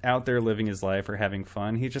not out there living his life or having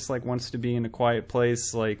fun. He just like wants to be in a quiet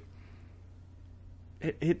place. Like,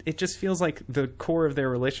 it just feels like the core of their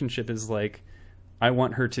relationship is like, I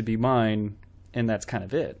want her to be mine, and that's kind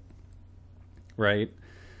of it. Right?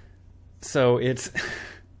 So it's,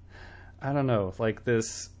 I don't know, like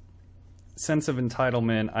this sense of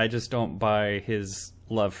entitlement. I just don't buy his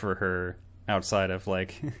love for her outside of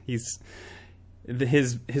like, his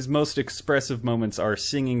most expressive moments are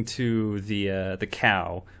singing to the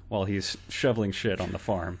cow while he's shoveling shit on the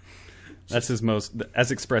farm. That's his most,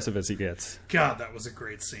 as expressive as he gets. God, that was a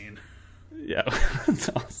great scene. Yeah, that's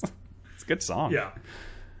awesome. It's a good song. Yeah.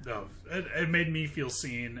 No, it made me feel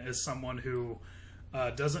seen as someone who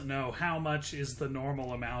doesn't know how much is the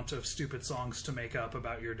normal amount of stupid songs to make up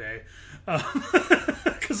about your day.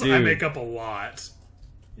 Because I make up a lot.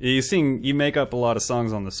 You make up a lot of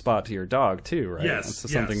songs on the spot to your dog, too, right? Yes.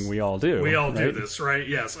 That's something we all do. We all right? do this, right?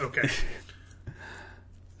 Yes, okay.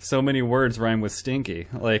 So many words rhyme with stinky.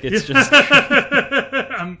 Like, it's just...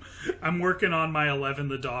 I'm working on my 11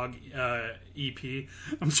 the Dog EP.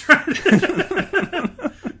 I'm trying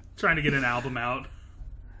to get an album out.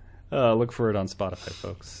 Look for it on Spotify,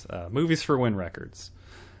 folks. Movies for Win Records.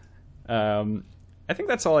 I think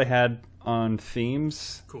that's all I had on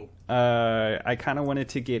themes. Cool. I kind of wanted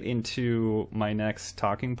to get into my next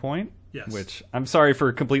talking point. Yes. Which, I'm sorry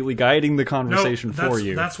for completely guiding the conversation for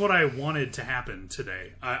you. That's what I wanted to happen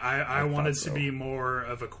today. I wanted to be more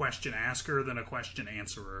of a question asker than a question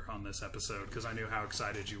answerer on this episode, because I knew how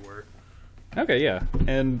excited you were. Okay, yeah.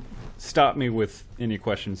 And stop me with any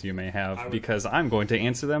questions you may have, because I'm going to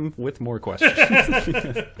answer them with more questions.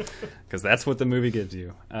 Because that's what the movie gives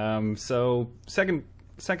you. So, second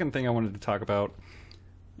thing I wanted to talk about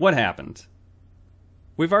what happened?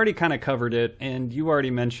 We've already kind of covered it, and you already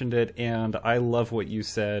mentioned it, and I love what you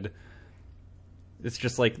said. It's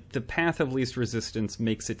just like the path of least resistance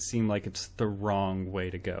makes it seem like it's the wrong way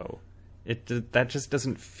to go. That just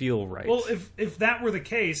doesn't feel right. Well, if that were the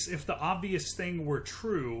case, if the obvious thing were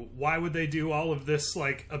true, why would they do all of this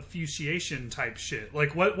like obfuscation type shit?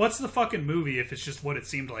 Like, what's the fucking movie if it's just what it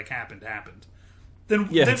seemed like happened? Then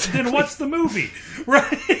exactly. then what's the movie,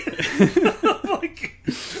 right? Like,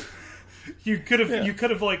 you could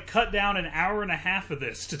have like cut down an hour and a half of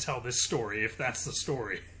this to tell this story if that's the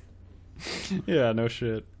story. Yeah, no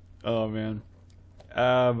shit. Oh man,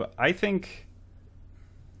 I think.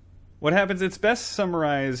 What happens, it's best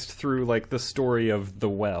summarized through, like, the story of the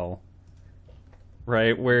well,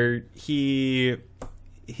 right? Where he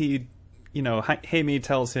you know, Hae-mi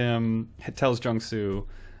tells Jung-soo,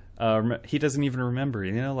 he doesn't even remember,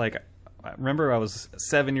 you know, like, I remember I was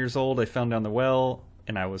 7 years old, I fell down the well,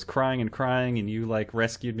 and I was crying, and you, like,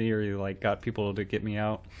 rescued me, or you, like, got people to get me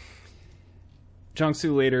out.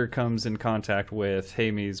 Jung-soo later comes in contact with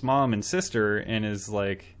Hae-mi's mom and sister, and is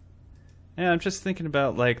like... Yeah, I'm just thinking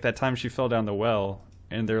about, like, that time she fell down the well.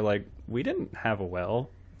 And they're like, we didn't have a well.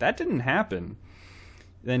 That didn't happen.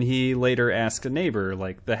 Then he later asks a neighbor,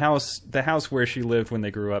 like, the house where she lived when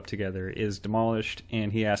they grew up together is demolished.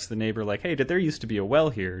 And he asks the neighbor, like, hey, did there used to be a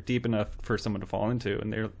well here deep enough for someone to fall into?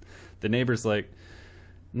 And the neighbor's like,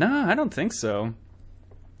 nah, I don't think so.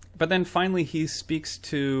 But then finally he speaks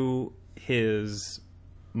to his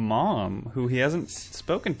mom, who he hasn't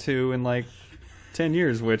spoken to in, like... 10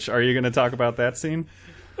 years, which, are you going to talk about that scene?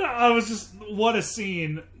 I was just, what a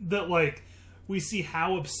scene that, like, we see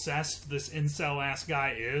how obsessed this incel-ass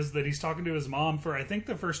guy is, that he's talking to his mom for, I think,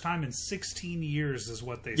 the first time in 16 years is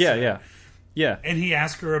what they said. Yeah. And he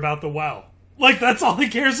asked her about the well. Like, that's all he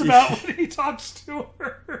cares about when he talks to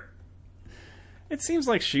her. It seems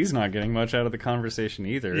like she's not getting much out of the conversation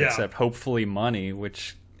either, except hopefully money,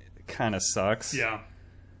 which kind of sucks. Yeah.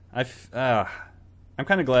 I'm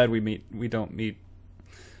kind of glad we don't meet.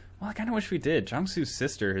 Well, I kind of wish we did. Jung-soo's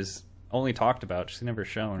sister has only talked about. She's never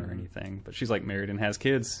shown or anything. But she's, like, married and has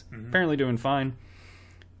kids. Mm-hmm. Apparently doing fine.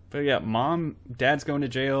 But, yeah, dad's going to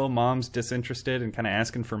jail. Mom's disinterested and kind of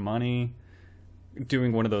asking for money.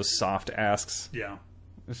 Doing one of those soft asks. Yeah.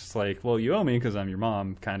 It's just like, well, you owe me because I'm your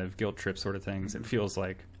mom, kind of guilt trip sort of things. Mm-hmm. It feels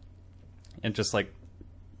like. And just, like,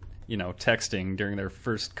 you know, texting during their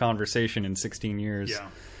first conversation in 16 years. Yeah.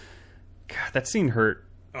 God, that scene hurt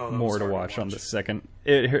more to watch on the second.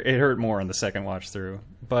 It hurt more on the second watch through.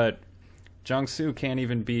 But Jung-soo can't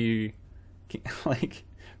even be like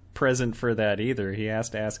present for that either. He has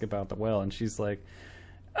to ask about the well, and she's like,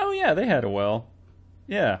 "Oh yeah, they had a well,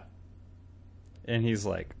 yeah." And he's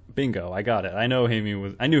like, "Bingo, I got it. I knew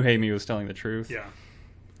Hae-mi was telling the truth." Yeah.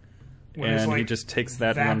 And like, he just takes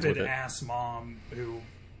that and runs with it. Ass mom who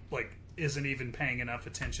like isn't even paying enough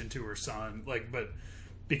attention to her son, like, but.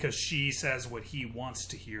 Because she says what he wants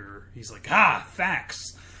to hear. He's like,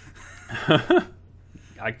 facts.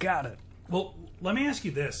 I got it. Well, let me ask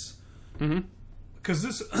you this. Because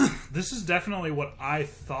this is definitely what I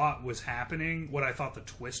thought was happening, what I thought the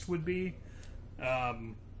twist would be.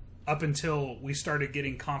 Up until we started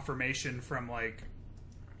getting confirmation from, like,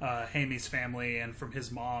 Hae-mi's family and from his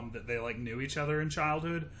mom that they, like, knew each other in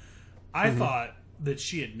childhood. I thought... that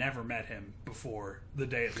she had never met him before the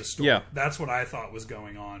day at the store. Yeah. That's what I thought was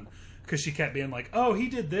going on. Because she kept being like, oh, he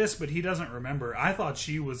did this, but he doesn't remember. I thought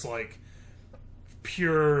she was, like,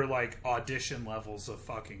 pure, like, audition levels of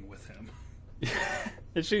fucking with him.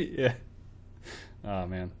 Is she? Yeah. Oh,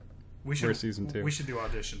 man. We're season 2. We should do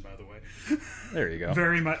Audition, by the way. There you go.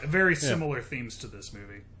 Very similar themes to this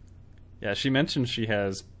movie. Yeah, she mentioned she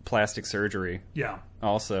has plastic surgery. Yeah.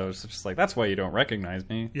 Also, it's just like, that's why you don't recognize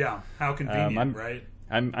me. Yeah, how convenient, right?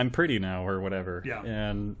 I'm pretty now, or whatever. Yeah.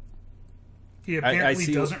 And he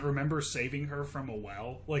apparently doesn't remember saving her from a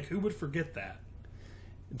well. Like, who would forget that?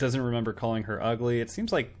 Doesn't remember calling her ugly. It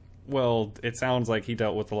seems like, well, it sounds like he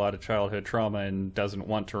dealt with a lot of childhood trauma and doesn't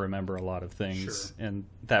want to remember a lot of things. Sure. And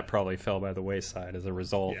that probably fell by the wayside as a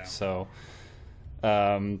result. Yeah. So,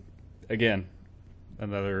 again,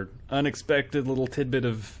 another unexpected little tidbit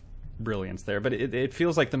of brilliance there. But it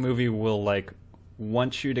feels like the movie will, like,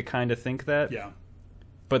 want you to kind of think that. Yeah.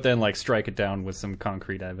 But then, like, strike it down with some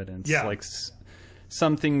concrete evidence. Yeah. Like,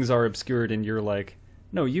 some things are obscured and you're like,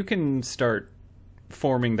 no, you can start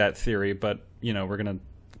forming that theory, but, you know, we're going to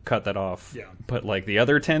cut that off. Yeah. But, like, the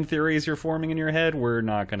other 10 theories you're forming in your head, we're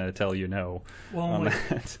not going to tell you no. Well, like,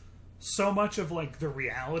 that. So much of, like, the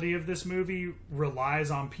reality of this movie relies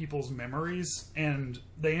on people's memories, and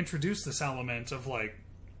they introduce this element of, like,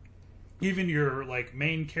 even your like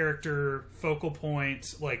main character focal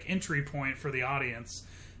point, like entry point for the audience,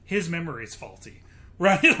 his memory's faulty,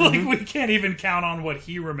 right? Like we can't even count on what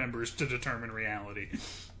he remembers to determine reality.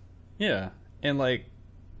 Yeah, and like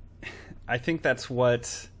I think that's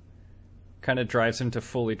what kind of drives him to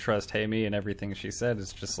fully trust Hamey and everything she said.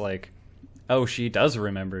 Is just like, oh, she does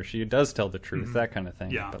remember, she does tell the truth, that kind of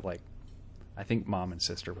thing. Yeah. But like, I think mom and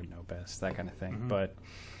sister would know best, that kind of thing. But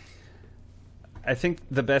I think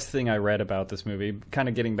the best thing I read about this movie, kind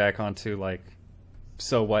of getting back onto like,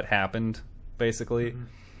 so what happened, basically.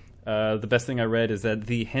 The best thing I read is that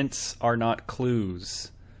the hints are not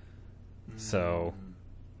clues. So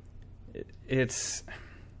it's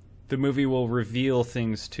the movie will reveal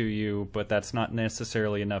things to you, but that's not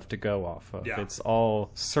necessarily enough to go off of. Yeah. It's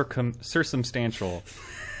all circumstantial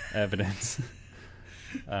evidence.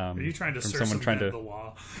 Are you trying to from someone circumvent the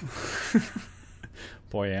law?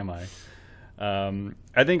 Boy, am I.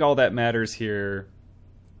 I think all that matters here.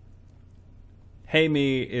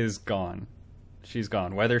 Hamey is gone. She's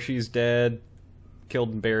gone. Whether she's dead,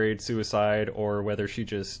 killed and buried, suicide, or whether she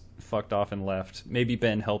just fucked off and left. Maybe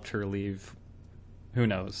Ben helped her leave. Who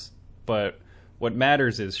knows? But what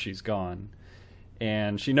matters is she's gone.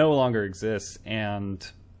 And she no longer exists. And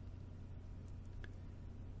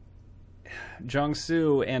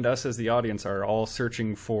Jong-soo and us as the audience are all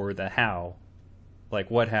searching for the how. Like,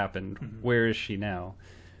 what happened? Where is she now?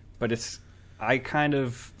 But I kind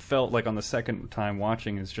of felt like on the second time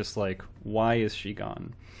watching, it's just like, why is she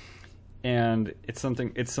gone? And it's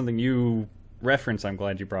something you reference, I'm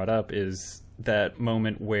glad you brought up, is that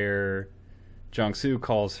moment where Jong-soo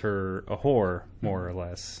calls her a whore, more or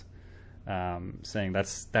less, saying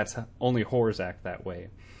that's only whores act that way.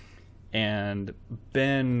 And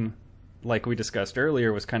Ben, like we discussed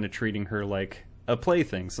earlier, was kind of treating her like a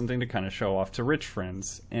plaything, something to kind of show off to rich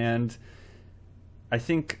friends. And I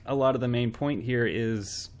think a lot of the main point here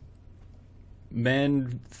is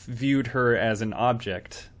men viewed her as an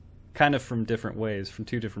object, kind of from different ways, from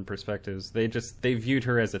two different perspectives. They viewed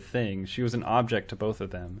her as a thing. She was an object to both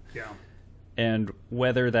of them. Yeah. And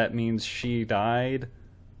whether that means she died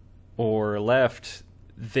or left,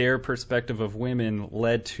 their perspective of women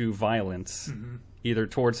led to violence, either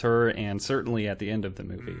towards her and certainly at the end of the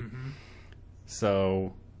movie.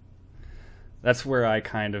 So that's where I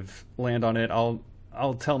kind of land on it.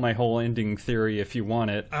 I'll tell my whole ending theory if you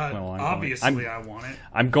want it. Well, obviously, I want it.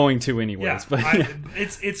 I'm going to anyways. Yeah, but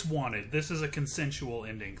it's wanted. This is a consensual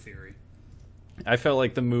ending theory. I felt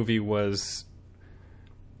like the movie was,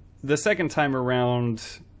 the second time around,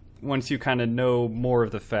 once you kind of know more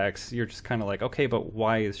of the facts, you're just kind of like, okay, but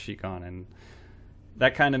why is she gone? And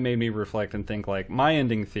that kind of made me reflect and think, like, my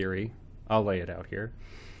ending theory, I'll lay it out here.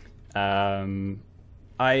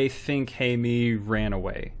 I think Hamey ran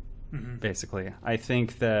away, basically. I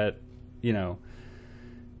think that,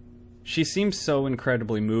 she seems so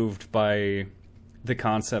incredibly moved by the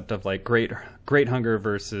concept of, like, great hunger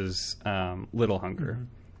versus little hunger.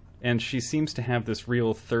 And she seems to have this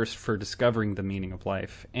real thirst for discovering the meaning of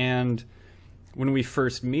life. And when we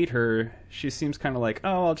first meet her, she seems kind of like,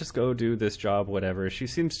 oh, I'll just go do this job, whatever. She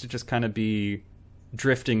seems to just kind of be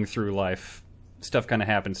drifting through life. Stuff kind of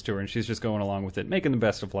happens to her, and she's just going along with it, making the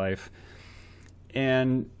best of life.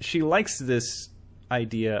 And she likes this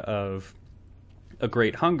idea of a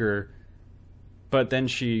great hunger, but then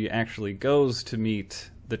she actually goes to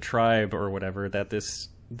meet the tribe or whatever that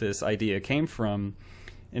this idea came from,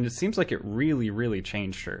 and it seems like it really, really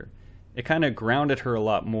changed her. It kind of grounded her a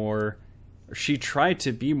lot more. She tried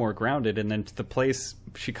to be more grounded, and then to the place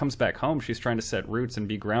she comes back home, she's trying to set roots and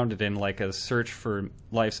be grounded in like a search for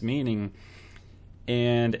life's meaning.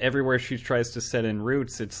 And everywhere she tries to set in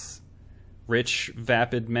roots, it's rich,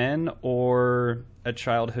 vapid men or a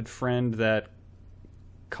childhood friend that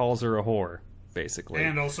calls her a whore, basically.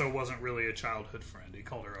 And also wasn't really a childhood friend. He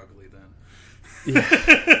called her ugly then. Yeah.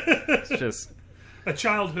 It's just a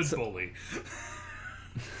childhood bully.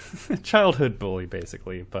 A childhood bully,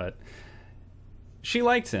 basically. But she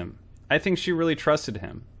liked him. I think she really trusted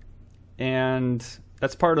him. And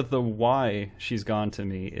that's part of the why she's gone to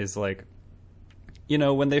me, is like,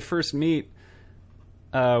 when they first meet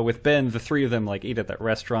with Ben, the three of them like eat at that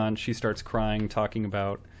restaurant. She starts crying, talking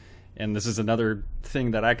about, and this is another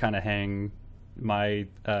thing that I kind of hang my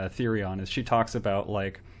theory on, is she talks about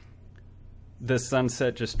like the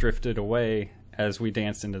sunset just drifted away as we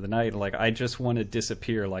danced into the night. Like, I just want to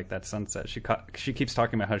disappear like that sunset. She keeps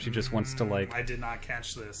talking about how she just wants to like. I did not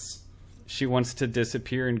catch this. She wants to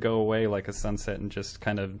disappear and go away like a sunset and just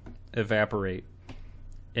kind of evaporate.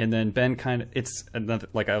 And then Ben it's another,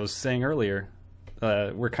 like I was saying earlier,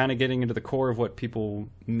 we're kind of getting into the core of what people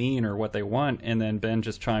mean or what they want, and then Ben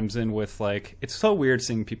just chimes in with like, it's so weird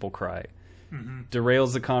seeing people cry.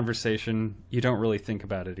 Derails the conversation. You don't really think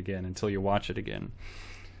about it again until you watch it again.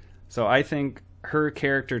 So I think her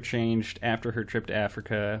character changed after her trip to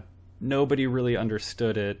Africa. Nobody really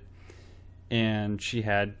understood it, and she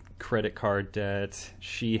had credit card debt.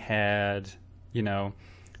 She had, you know,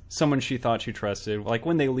 someone she thought she trusted. Like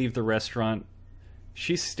when they leave the restaurant,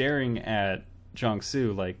 she's staring at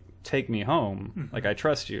Jong-soo like, take me home, like I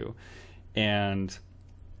trust you. And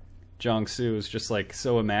Jong-soo is just like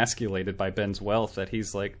so emasculated by Ben's wealth that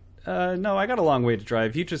he's like, no, I got a long way to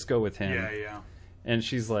drive, you just go with him. Yeah. And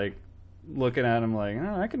she's like looking at him like,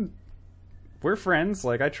 oh, we're friends,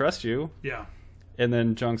 like I trust you. Yeah. And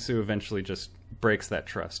then Jong-soo eventually just breaks that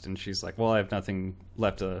trust, and she's like, well, I have nothing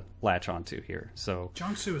left to latch onto here, so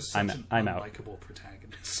Jong-soo is such an unlikable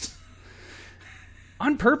protagonist.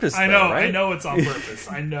 On purpose, I know, right? I know it's on purpose.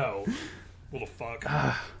 I know. Little fuck.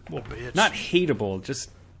 Little bitch. Not hateable, just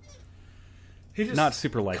he just not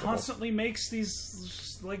super likable. Constantly makes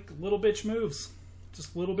these like little bitch moves.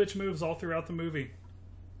 Just little bitch moves all throughout the movie.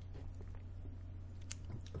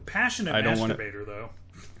 Passionate masturbator, though.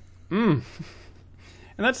 And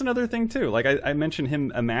that's another thing, too. Like, I mentioned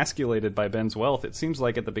him emasculated by Ben's wealth. It seems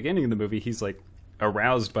like at the beginning of the movie, he's, like,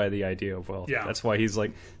 aroused by the idea of wealth. Yeah. That's why he's,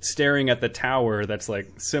 like, staring at the tower that's, like,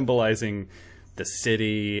 symbolizing the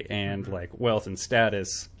city and, like, wealth and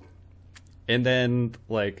status. And then,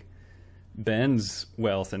 like, Ben's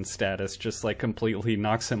wealth and status just, like, completely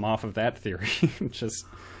knocks him off of that theory. Just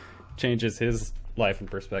changes his life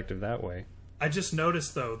and perspective that way. I just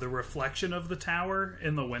noticed, though, the reflection of the tower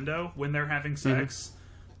in the window when they're having sex,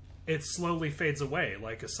 it slowly fades away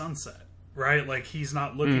like a sunset, right? Like, he's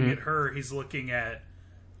not looking at her, he's looking at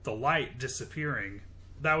the light disappearing.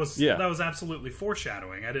 That was absolutely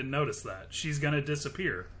foreshadowing. I didn't notice that. She's going to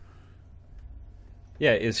disappear.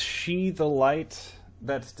 Yeah, is she the light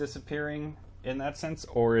that's disappearing in that sense?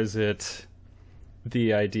 Or is it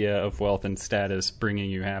the idea of wealth and status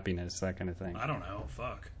bringing you happiness, that kind of thing? I don't know.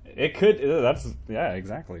 Fuck. It could. Yeah,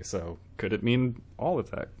 exactly. So could it mean all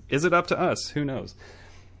of that? Is it up to us? Who knows?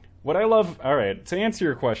 What I love. All right, to answer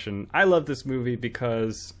your question, I love this movie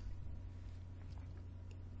because,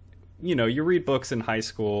 you know, you read books in high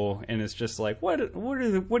school and it's just like, what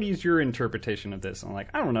is your interpretation of this? And I'm like,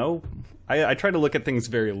 I don't know. I try to look at things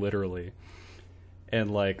very literally.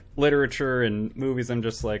 And like literature and movies, I'm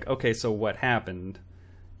just like, okay, so what happened?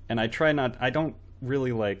 And I don't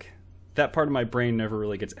really like, that part of my brain never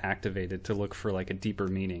really gets activated to look for like a deeper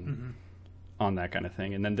meaning on that kind of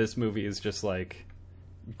thing. And then this movie is just like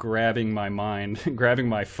grabbing my mind, grabbing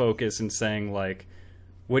my focus and saying like,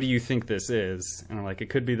 what do you think this is? And I'm like, it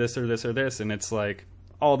could be this or this or this. And it's like,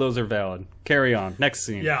 all those are valid. Carry on. Next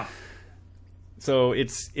scene. Yeah. So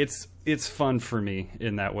it's fun for me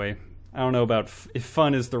in that way. I don't know about if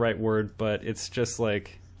fun is the right word, but it's just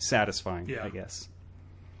like satisfying, I guess.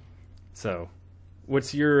 So,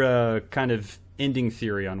 what's your kind of ending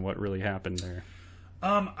theory on what really happened there?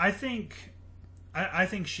 I think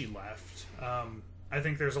she left. I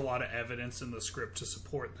think there's a lot of evidence in the script to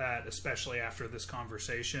support that, especially after this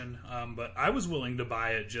conversation. But I was willing to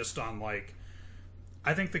buy it just on like,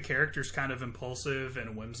 I think the character's kind of impulsive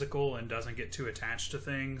and whimsical and doesn't get too attached to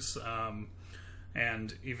things.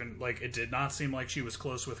 And even like, it did not seem like she was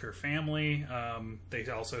close with her family. They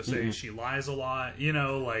also say she lies a lot, you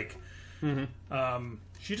know, like,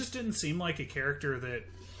 she just didn't seem like a character that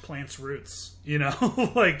plants roots, you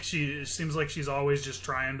know, like she seems like she's always just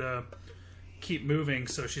trying to keep moving.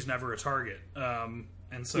 So she's never a target. And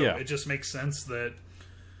so it just makes sense that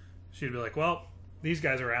she'd be like, well, these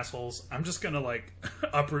guys are assholes. I'm just going to like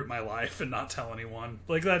uproot my life and not tell anyone.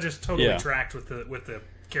 Like that just totally tracked with the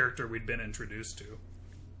character we'd been introduced to.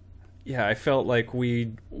 Yeah, I felt like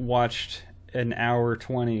we watched an hour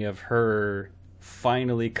 20 of her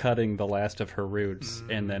finally cutting the last of her roots,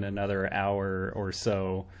 and then another hour or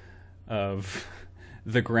so of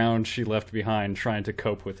the ground she left behind trying to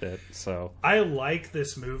cope with it. So I like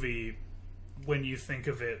this movie when you think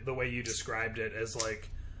of it the way you described it, as like,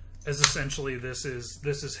 as essentially this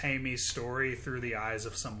is Hamy's story through the eyes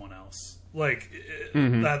of someone else. Like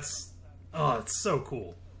that's it's so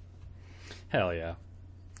cool. Hell yeah.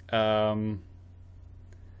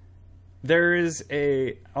 There is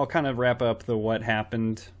I'll kind of wrap up the what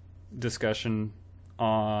happened discussion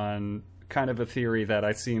on kind of a theory that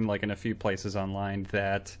I've seen like in a few places online,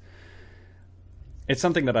 that it's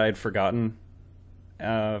something that I had forgotten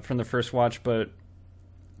from the first watch, but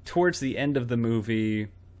towards the end of the movie,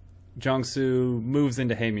 Jong-soo moves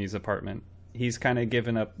into Hamy's apartment. He's kind of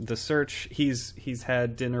given up the search. He's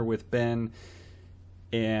had dinner with Ben.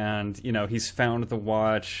 and he's found the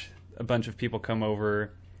watch. A bunch of people come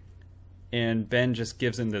over, and Ben just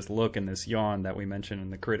gives him this look and this yawn that we mentioned in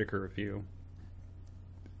the Critica review,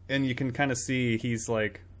 and you can kind of see he's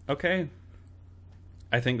like, okay,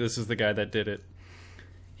 I think this is the guy that did it.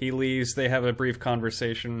 He leaves. They have a brief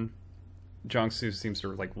conversation. Jong-soo seems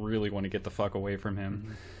to like really want to get the fuck away from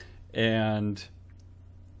him, and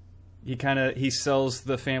he sells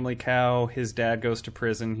the family cow. His dad goes to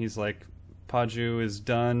prison. He's like, Paju is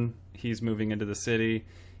done. He's moving into the city.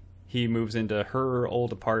 He moves into her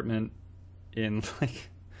old apartment in like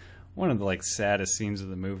one of the like saddest scenes of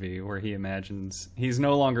the movie, where he imagines he's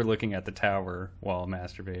no longer looking at the tower while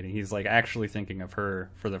masturbating. He's like actually thinking of her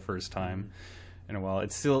for the first time in a while.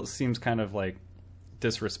 It still seems kind of like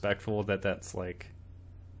disrespectful that's like,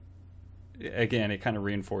 again, it kind of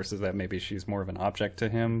reinforces that maybe she's more of an object to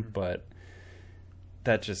him, but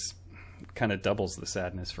that just kind of doubles the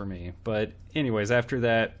sadness for me. But anyways, after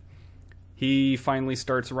that, he finally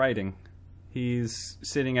starts writing. He's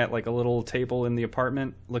sitting at like a little table in the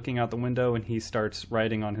apartment looking out the window, and he starts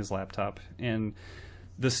writing on his laptop. And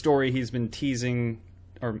the story he's been teasing,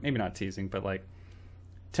 or maybe not teasing, but like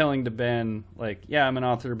telling to Ben, like, yeah, I'm an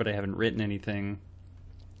author, but I haven't written anything.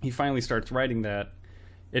 He finally starts writing that.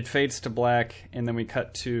 It fades to black, and then we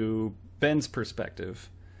cut to Ben's perspective.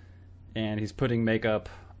 And he's putting makeup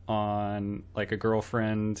on like a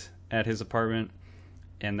girlfriend at his apartment.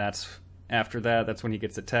 And that's when he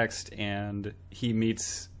gets a text, and he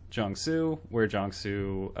meets Jong-soo, where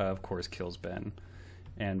Jong-soo, of course, kills Ben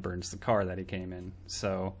and burns the car that he came in.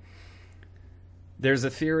 So there's a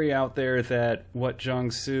theory out there that what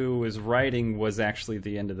Jong-soo was writing was actually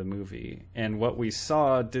the end of the movie, and what we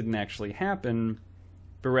saw didn't actually happen,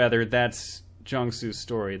 but rather that's Jong-soo's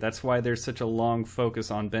story. That's why there's such a long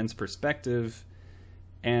focus on Ben's perspective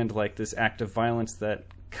and like this act of violence that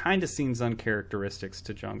kind of seems uncharacteristic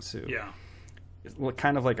to Jong-soo. Yeah. It's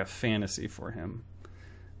kind of like a fantasy for him.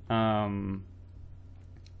 I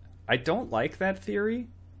don't like that theory.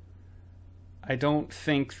 I don't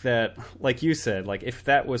think that, like you said, like if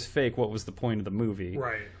that was fake, what was the point of the movie?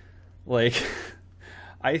 Right. Like,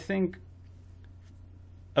 I think,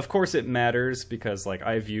 of course it matters, because like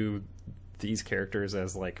I view these characters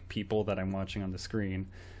as like people that I'm watching on the screen.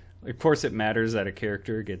 Of course it matters that a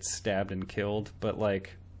character gets stabbed and killed, but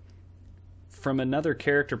like from another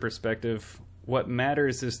character perspective, what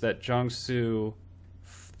matters is that Jong-soo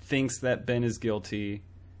thinks that Ben is guilty,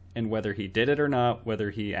 and whether he did it or not,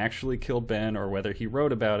 whether he actually killed Ben or whether he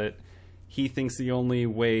wrote about it, he thinks the only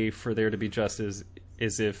way for there to be justice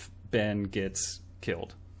is if Ben gets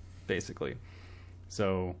killed, basically.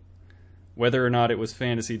 So whether or not it was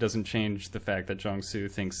fantasy doesn't change the fact that Jong-soo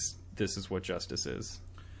thinks this is what justice is.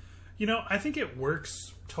 I think it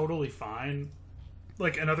works totally fine.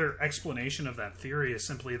 Like, another explanation of that theory is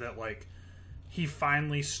simply that, like, he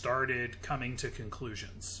finally started coming to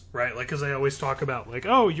conclusions, right? Like, because I always talk about, like,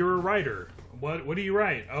 oh, you're a writer. What do you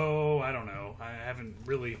write? Oh, I don't know. I haven't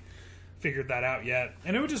really figured that out yet.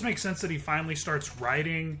 And it would just make sense that he finally starts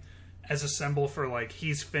writing as a symbol for, like,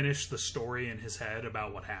 he's finished the story in his head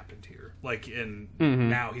about what happened here. Like,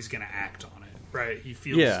 now he's going to act on it, right? He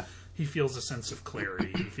feels a sense of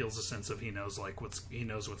clarity. He feels a sense of he knows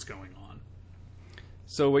what's going on.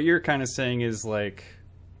 So what you're kind of saying is, like,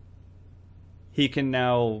 he can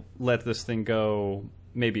now let this thing go,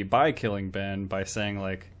 maybe by killing Ben, by saying,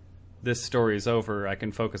 like, this story's over, I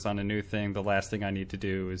can focus on a new thing, the last thing I need to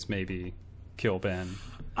do is maybe kill Ben.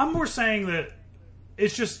 I'm more saying that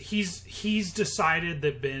it's just he's decided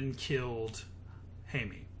that Ben killed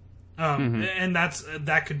Hamey. And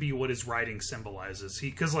that could be what his writing symbolizes.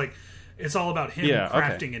 Because, like, it's all about him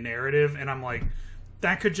crafting a narrative, and I'm like,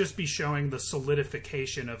 that could just be showing the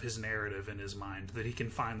solidification of his narrative in his mind that he can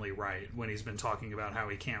finally write when he's been talking about how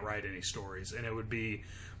he can't write any stories. And it would be,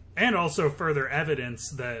 and also further evidence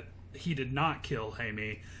that he did not kill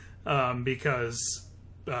Hamey, because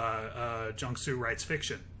Jong-soo writes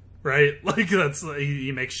fiction, right? Like, that's,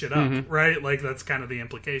 he makes shit up, right? Like, that's kind of the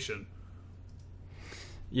implication.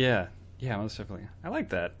 Yeah, most definitely. I like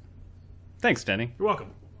that. Thanks, Denny. You're welcome.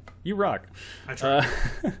 You rock. I try.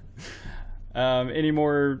 Any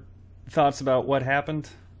more thoughts about what happened?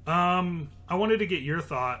 I wanted to get your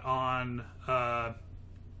thought on,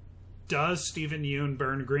 does Stephen Yeun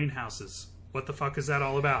burn greenhouses? What the fuck is that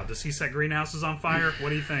all about? Does he set greenhouses on fire? What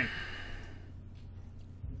do you think?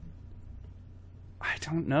 I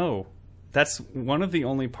don't know. That's one of the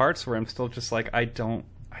only parts where I'm still just like, I don't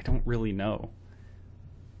really know.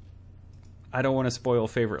 I don't want to spoil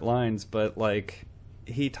favorite lines, but like,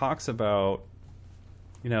 he talks about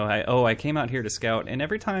I came out here to scout, and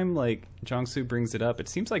every time like Jong-soo brings it up, it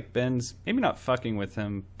seems like Ben's maybe not fucking with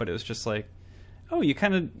him, but it was just like, oh,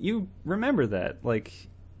 you remember that, like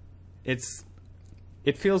it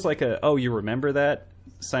feels like you remember that,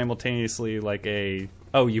 simultaneously like you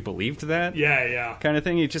believed that, yeah, kind of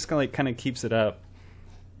thing. He just kind of keeps it up.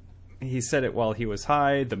 He said it while he was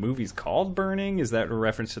high. The movie's called Burning. Is that a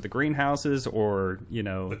reference to the greenhouses, or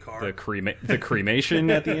the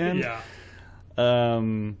cremation at the end? Yeah.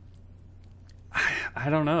 I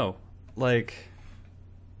don't know. Like,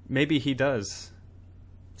 maybe he does.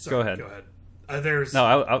 Sorry, Go ahead.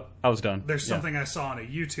 I was done. There's something I saw in a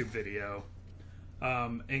YouTube video.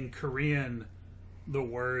 In Korean, the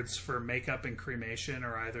words for makeup and cremation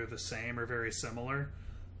are either the same or very similar.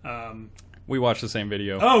 We watched the same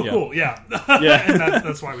video. Oh, yeah. Cool. Yeah. Yeah. And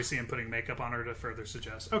that's why we see him putting makeup on her to further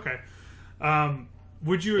suggest. Okay.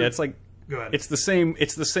 Would you... Yeah, it's like... Go ahead. It's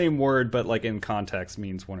the same word, but like in context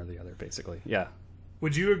means one or the other, basically. Yeah.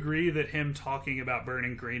 Would you agree that him talking about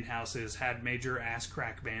burning greenhouses had major ass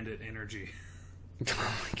crack bandit energy?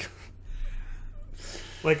 Oh my god.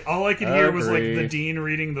 Like, all I could hear was like the dean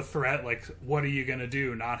reading the threat, like, what are you gonna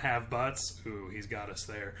do, not have butts? Ooh, he's got us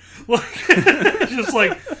there. Like, just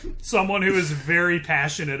like someone who is very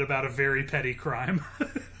passionate about a very petty crime.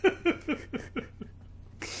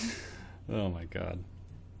 Oh my god.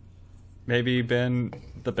 Maybe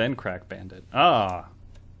the Ben Crack Bandit. Ah.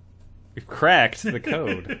 We've cracked the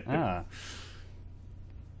code. Ah.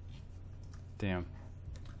 Damn.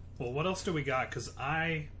 Well, what else do we got? Because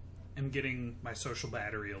I am getting my social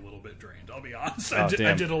battery a little bit drained, I'll be honest. I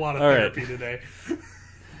did a lot of therapy today.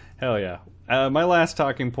 Hell yeah. My last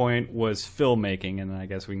talking point was filmmaking, and I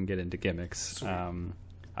guess we can get into gimmicks.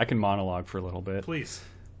 I can monologue for a little bit. Please.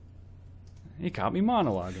 He caught me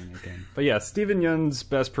monologuing again. But yeah, Steven Yeun's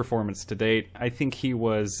best performance to date. I think he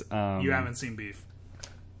was... You haven't seen Beef.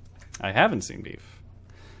 I haven't seen Beef.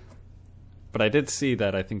 But I did see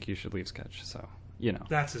that I Think You Should Leave sketch, so,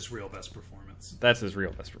 That's his real best performance. That's his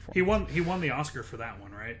real best performance. He won the Oscar for that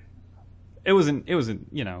one, right? It was an Emmy. It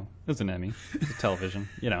was television,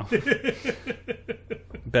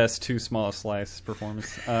 Best Too Small a Slice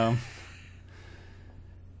performance.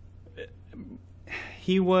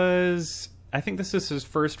 He was... I think this is his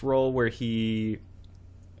first role where he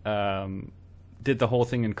did the whole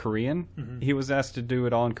thing in Korean. Mm-hmm. He was asked to do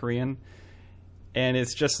it all in Korean. And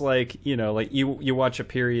it's just like, like you watch a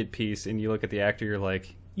period piece and you look at the actor, you're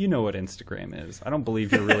like, you know what Instagram is. I don't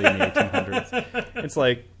believe you're really in the 1800s. It's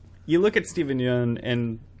like, you look at Steven Yeun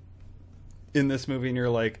and in this movie and you're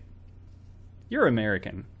like, you're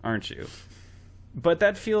American, aren't you? But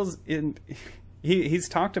that feels He's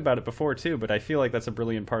talked about it before too, but I feel like that's a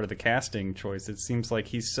brilliant part of the casting choice. It seems like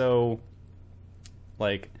he's so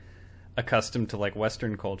like accustomed to like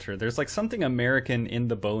Western culture. There's like something American in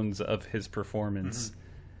the bones of his performance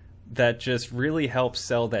that just really helps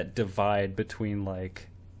sell that divide between like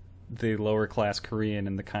the lower class Korean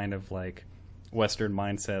and the kind of like Western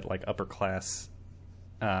mindset, like upper class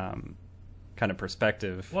kind of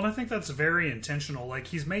perspective. Well, I think that's very intentional. Like,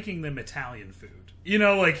 he's making them Italian food.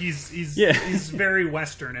 Like he's very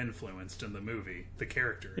Western influenced in the movie. The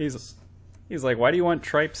character is. He's like, why do you want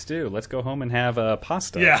tripe stew? Let's go home and have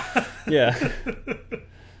pasta. Yeah. Yeah.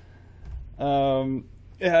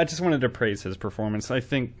 Yeah, I just wanted to praise his performance. I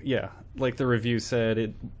think, like the review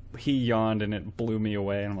said, he yawned and it blew me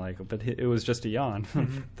away. And I'm like, but it was just a yawn.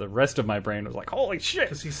 Mm-hmm. The rest of my brain was like, holy shit.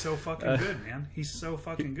 Because he's so fucking good, man. He's so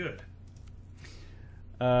fucking good.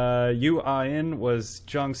 Yu Ah-in was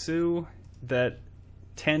Jong-soo. That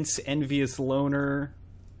tense, envious loner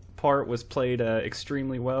part was played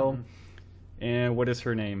extremely well. Mm-hmm. And what is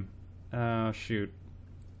her name? Shoot.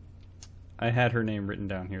 I had her name written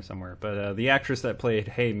down here somewhere. But the actress that played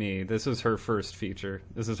Hey Me, this was her first feature.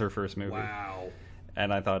 This is her first movie. Wow.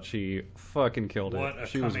 And I thought she fucking killed it. What a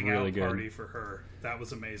she was really out good. Party for her. That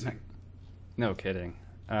was amazing. No kidding.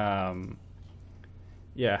 Yeah.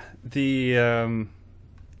 The... oh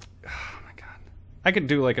my god. I could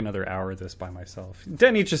do like another hour of this by myself.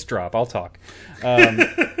 Denny, just drop. I'll talk.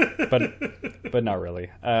 But not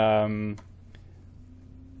really.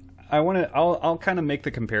 I'll kind of make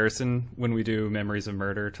the comparison when we do Memories of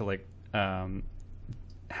Murder to like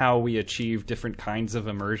how we achieve different kinds of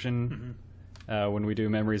immersion when we do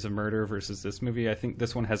Memories of Murder versus this movie. I think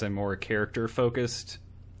this one has a more character focused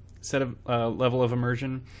set of level of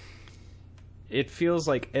immersion. It feels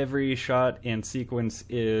like every shot and sequence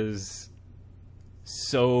is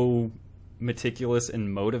so meticulous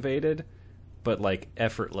and motivated, but like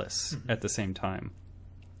effortless at the same time.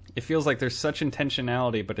 It feels like there's such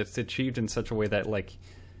intentionality, but it's achieved in such a way that like,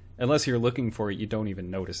 unless you're looking for it, you don't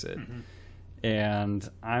even notice it. and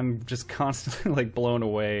I'm just constantly like blown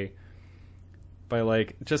away by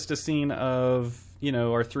like just a scene of, you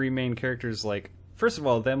know, our three main characters, like, first of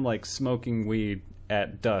all, them like smoking weed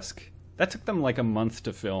at dusk. That took them like a month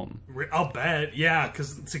to film. I'll bet. Yeah,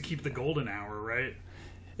 because to keep the golden hour, right?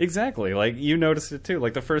 Exactly. Like, you noticed it too.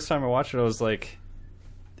 Like, the first time I watched it, I was like,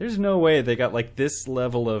 there's no way they got like this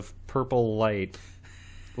level of purple light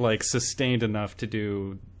like sustained enough to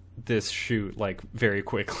do this shoot like very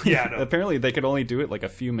quickly. Yeah, no. Apparently they could only do it like a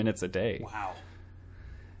few minutes a day. Wow.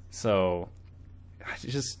 So I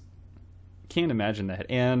just can't imagine that.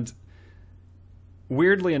 And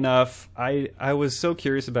weirdly enough, I was so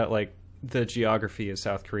curious about like the geography of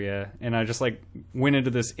South Korea, and I just like went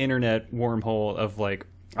into this internet wormhole of like,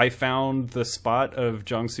 I found the spot of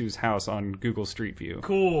Jung-Soo's house on Google Street View.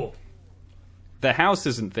 Cool. The house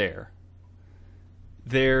isn't there.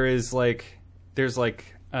 There's like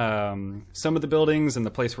some of the buildings and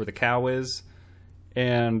the place where the cow is,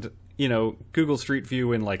 and you know, Google Street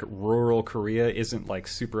View in like rural Korea isn't like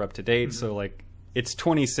super up to date. Mm-hmm. So like it's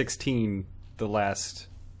 2016, the last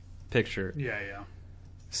picture. Yeah.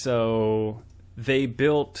 So they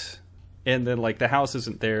built, and then like the house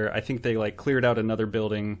isn't there. I think they like cleared out another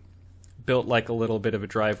building, built like a little bit of a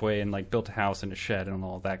driveway, and like built a house and a shed and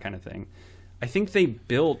all that kind of thing. I think they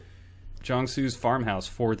built Jung-Soo's farmhouse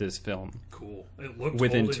for this film. Cool. It looked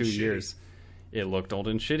within old 2 and years. It looked old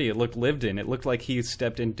and shitty. It looked lived in. It looked like he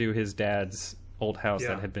stepped into his dad's old house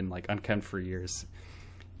that had been like unkempt for years.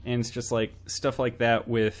 And it's just like stuff like that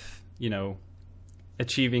with, you know,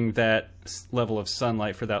 achieving that level of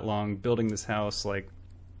sunlight for that long, building this house, like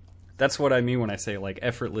that's what I mean when I say like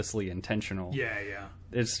effortlessly intentional. Yeah.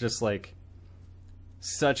 It's just like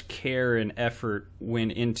such care and effort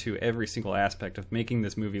went into every single aspect of making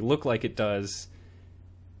this movie look like it does,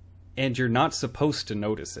 and you're not supposed to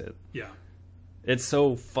notice it. Yeah. It's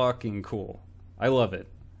so fucking cool. I love it.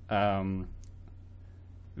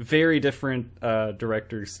 Very different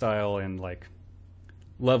director style and like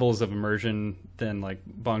levels of immersion than like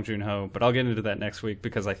Bong Joon-ho, but I'll get into that next week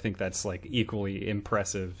because I think that's like equally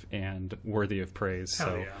impressive and worthy of praise. Hell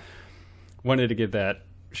so yeah. Wanted to give that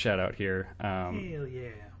shout out here. Hell yeah.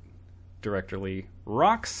 Director Lee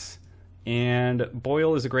rocks, and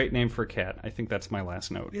Boyle is a great name for a cat. I think that's my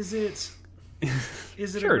last note. Is it?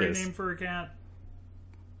 Is it Sure a great it is. name for a cat?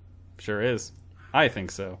 Sure is. I think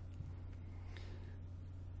so.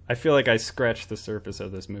 I feel like I scratched the surface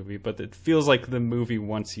of this movie, but it feels like the movie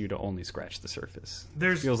wants you to only scratch the surface.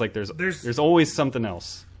 It feels like there's always something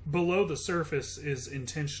else. Below the surface is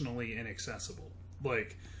intentionally inaccessible.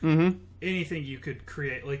 Like, anything you could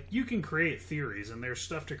create, like, you can create theories, and there's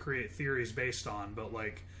stuff to create theories based on, but,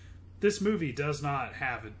 like, this movie does not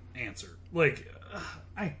have an answer. Like,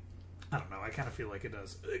 I don't know, I kind of feel like it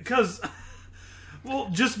does. Because, well,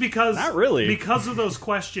 just because... Not really. Because of those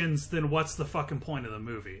questions, then what's the fucking point of the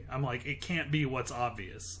movie? I'm like, it can't be what's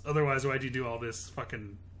obvious. Otherwise, why'd you do all this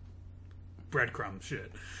fucking breadcrumb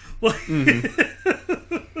shit? Like...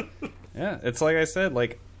 Yeah, it's like I said,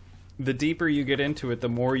 like, the deeper you get into it, the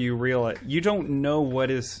more you realize you don't know what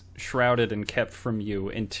is shrouded and kept from you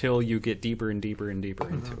until you get deeper and deeper and deeper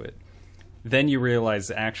into it. Then you realize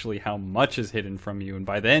actually how much is hidden from you, and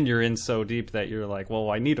by then you're in so deep that you're like, well,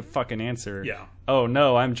 I need a fucking answer. Yeah. Oh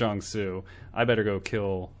no, I'm Jung-Soo. I better go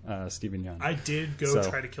kill Steven Yeun. I did go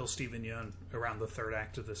try to kill Steven Yeun around the third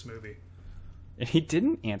act of this movie. And he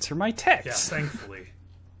didn't answer my text. Yeah, thankfully.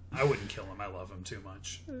 I wouldn't kill him. I love him too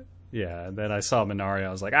much. Yeah, and then I saw Minari. I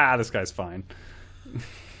was like, this guy's fine.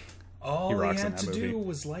 All he he rocks in had that to movie. do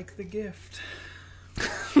was like the gift.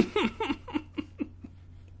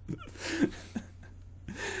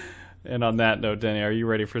 And on that note, Denny, are you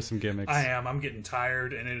ready for some gimmicks? I am. I'm getting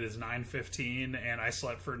tired, and it is 9:15, and I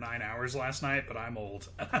slept for 9 hours last night, but I'm old,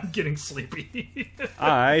 and I'm getting sleepy.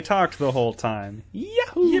 I talked the whole time.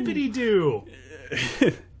 Yahoo! Yippity-doo!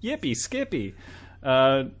 Yippee skippy.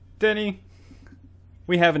 Denny,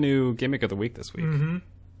 we have a new gimmick of the week this week. Mm-hmm.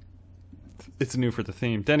 It's new for the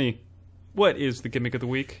theme. Denny, what is the gimmick of the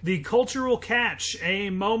week? The cultural catch,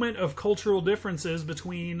 a moment of cultural differences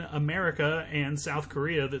between America and South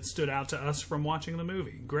Korea that stood out to us from watching the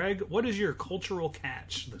movie. Greg, what is your cultural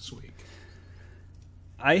catch this week?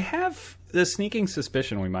 I have the sneaking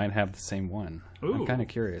suspicion we might have the same one. Ooh. I'm kind of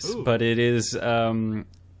curious. Ooh. But it is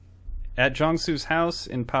at Jung-Soo's house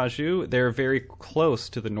in Paju. They're very close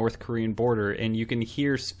to the North Korean border, and you can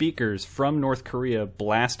hear speakers from North Korea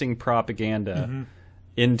blasting propaganda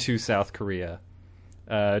into South Korea.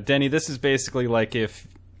 Denny, this is basically like if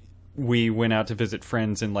we went out to visit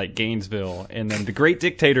friends in like Gainesville, and then the great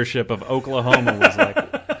dictatorship of Oklahoma was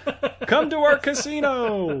like, come to our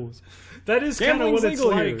casinos. That is kind of Gambling's what it's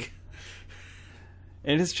legal here. like.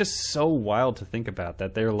 And it's just so wild to think about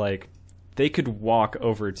that they're like, they could walk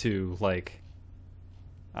over to like,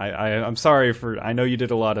 I'm sorry for, I know you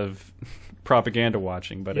did a lot of propaganda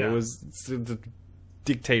watching, but Yeah. it was the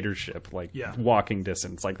dictatorship, like Yeah. walking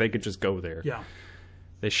distance. Like they could just go there. Yeah.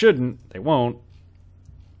 They shouldn't, they won't,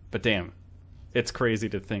 but damn, it's crazy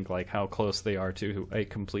to think like how close they are to a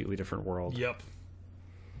completely different world. Yep.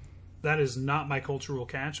 That is not my cultural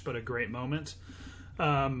catch, but a great moment.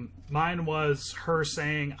 Mine was her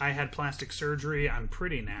saying, "I had plastic surgery. I'm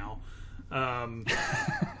pretty now."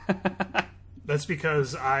 That's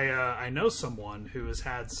because I know someone who has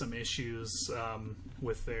had some issues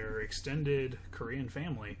with their extended Korean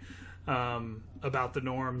family about the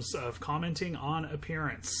norms of commenting on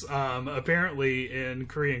appearance. Apparently, in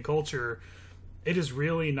Korean culture, it is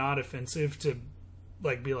really not offensive to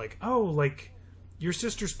like be like, "Oh, like your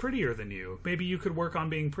sister's prettier than you. Maybe you could work on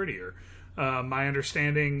being prettier." My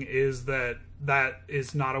understanding is that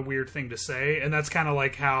is not a weird thing to say, and that's kind of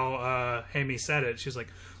like how Hammy said it. She's like,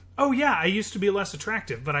 "Oh yeah, I used to be less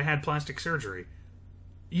attractive, but I had plastic surgery."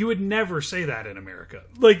 You would never say that in America.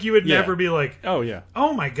 Like, you would Yeah. never be like, Oh yeah.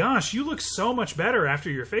 "Oh my gosh, you look so much better after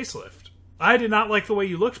your facelift. I did not like the way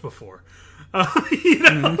you looked before." You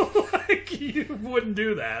know, like, you wouldn't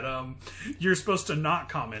do that. You're supposed to not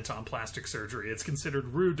comment on plastic surgery. It's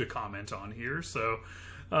considered rude to comment on here. So,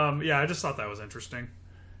 yeah, I just thought that was interesting.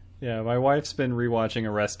 Yeah, my wife's been rewatching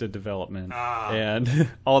Arrested Development, Ah. and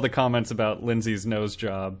all the comments about Lindsay's nose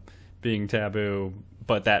job being taboo,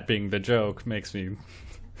 but that being the joke, makes me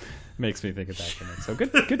think of that thing. So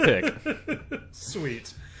good pick.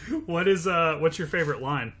 Sweet. What's your favorite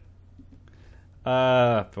line?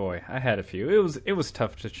 Boy, I had a few. It was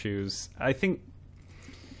tough to choose. I think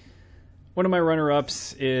one of my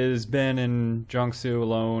runner-ups is Ben and Jong-soo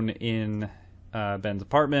alone in Ben's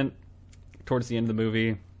apartment towards the end of the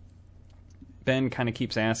movie. Ben kind of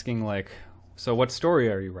keeps asking, like, "So what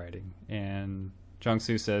story are you writing?" And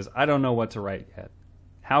Jong-soo says, "I don't know what to write yet."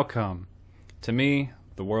 How come? To me,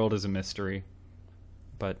 the world is a mystery.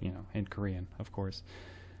 But, you know, in Korean, of course.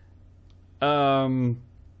 I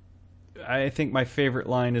think my favorite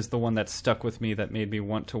line is the one that stuck with me, that made me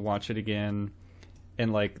want to watch it again,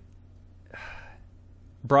 and like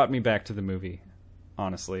brought me back to the movie,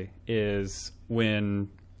 honestly, is when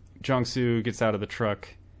Jong-soo gets out of the truck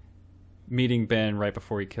meeting Ben right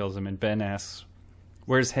before he kills him, and Ben asks,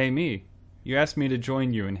 "Where's Hae-mi? You asked me to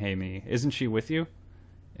join you in Hae-mi. Isn't she with you?"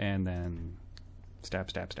 And then stab.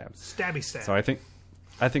 Stabby stab. So I think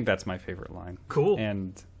that's my favorite line. Cool.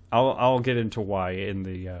 And I'll get into why in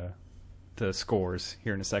the scores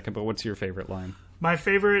here in a second, but what's your favorite line? My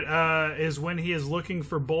favorite is when he is looking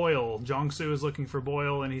for Boyle. Jong-soo is looking for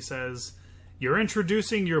Boyle, and he says, "You're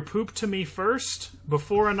introducing your poop to me first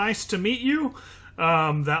before a nice to meet you."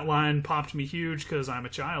 That line popped me huge because I'm a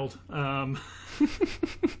child. I'm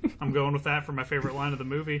going with that for my favorite line of the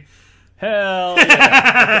movie. Hell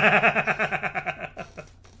yeah.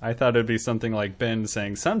 I thought it'd be something like Ben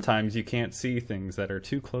saying, "Sometimes you can't see things that are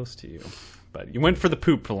too close to you." But you went for the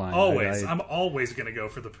poop line. Always. I'm always going to go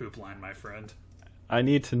for the poop line, my friend. I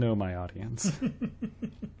need to know my audience.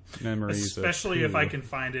 Memories Especially of if I poo. can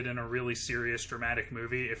find it in a really serious, dramatic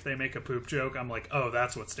movie. If they make a poop joke, I'm like, oh,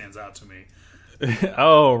 that's what stands out to me.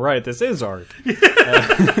 Oh, right. This is art.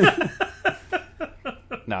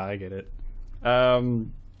 No, I get it.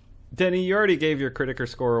 Denny, you already gave your Critiker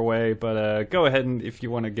score away, but go ahead and if you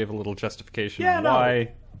want to give a little justification on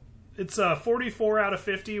why. It's 44 out of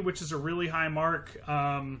 50, which is a really high mark.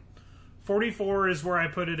 44 is where I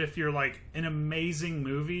put it if you're like an amazing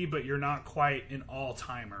movie, but you're not quite an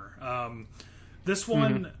all-timer. This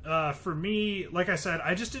one, for me, like I said,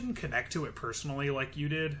 I just didn't connect to it personally like you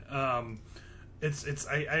did. I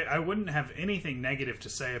wouldn't have anything negative to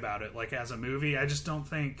say about it. Like, as a movie, I just don't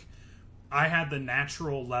think I had the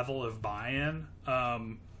natural level of buy-in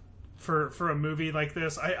for a movie like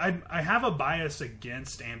this. I have a bias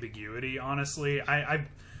against ambiguity, honestly. I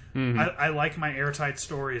like my airtight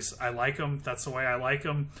stories. I like them. That's the way I like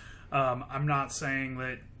them. I'm not saying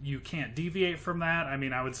that you can't deviate from that. I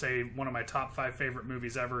mean, I would say one of my top 5 favorite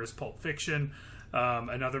movies ever is Pulp Fiction.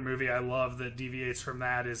 Another movie I love that deviates from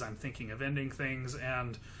that is I'm Thinking of Ending Things.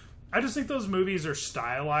 And I just think those movies are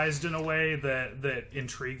stylized in a way that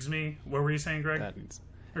intrigues me. What were you saying, Greg?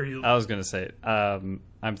 I was going to say, I'm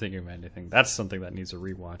Thinking of Anything. That's something that needs a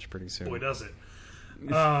rewatch pretty soon. Boy, does it.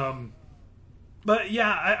 But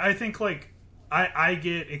yeah, I think like I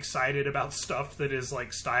get excited about stuff that is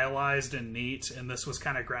like stylized and neat, and this was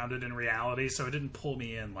kind of grounded in reality, so it didn't pull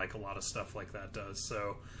me in like a lot of stuff like that does.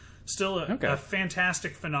 So still a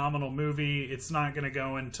fantastic, phenomenal movie. It's not going to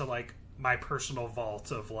go into like my personal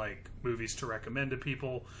vault of like movies to recommend to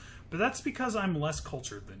people, but that's because I'm less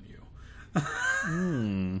cultured than you.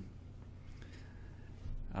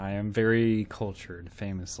 I am very cultured,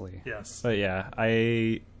 famously. Yes. But yeah,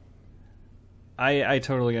 I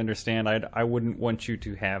totally understand. I wouldn't want you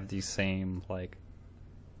to have the same like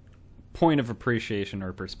point of appreciation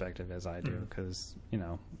or perspective as I do, because you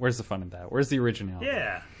know, where's the fun of that? Where's the originality?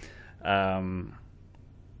 Yeah.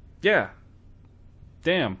 Yeah.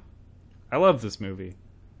 Damn. I love this movie.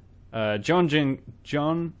 John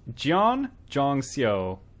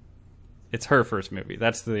Jong-seo. It's her first movie.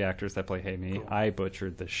 That's the actors that play Hey Me. Cool. I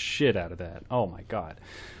butchered the shit out of that. Oh my god.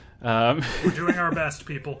 We're doing our best,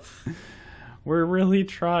 people. We're really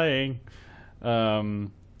trying. Yeah,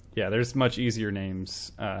 there's much easier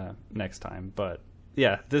names next time. But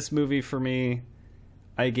yeah, this movie for me,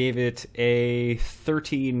 I gave it a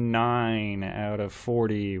 39 out of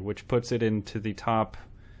 40, which puts it into the top,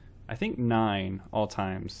 I think, 9 all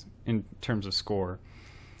times in terms of score.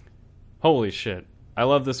 Holy shit. I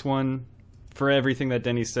love this one for everything that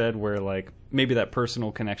Denny said, where like maybe that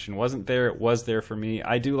personal connection wasn't there. It was there for me.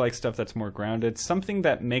 I do like stuff that's more grounded. Something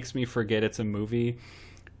that makes me forget it's a movie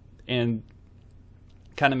and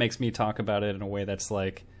kind of makes me talk about it in a way that's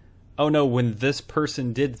like, oh no, when this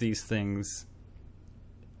person did these things,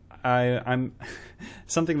 I'm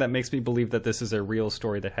something that makes me believe that this is a real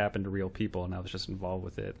story that happened to real people and I was just involved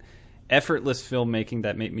with it. Effortless filmmaking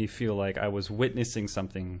that made me feel like I was witnessing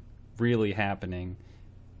something really happening.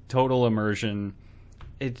 Total immersion.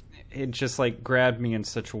 It just like grabbed me in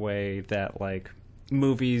such a way that like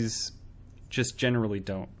movies just generally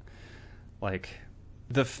don't. Like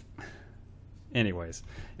anyways,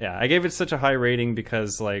 yeah, I gave it such a high rating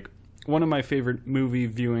because like one of my favorite movie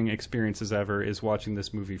viewing experiences ever is watching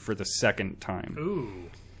this movie for the second time. Ooh.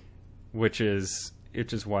 Which is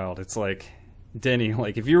wild. It's like, Denny,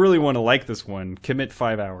 like if you really want to like this one, commit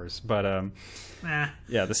 5 hours. But yeah,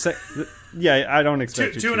 yeah, I don't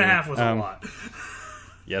expect you to. 2.5 was a lot.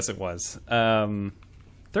 Yes, it was.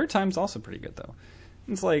 Third time's also pretty good though.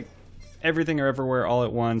 It's like Everything or Everywhere All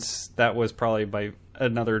at Once. That was probably by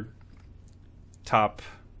another top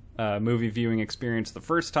movie viewing experience the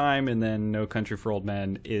first time, and then No Country for Old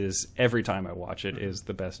Men is every time I watch it is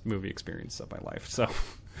the best movie experience of my life. So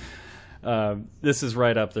this is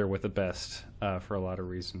right up there with the best for a lot of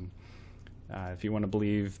reason. If you want to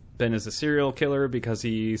believe Ben is a serial killer because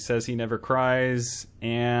he says he never cries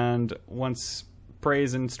and wants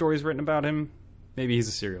praise and stories written about him, maybe he's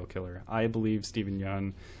a serial killer. I believe Stephen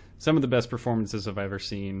Yeun. Some of the best performances I've ever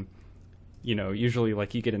seen. You know, usually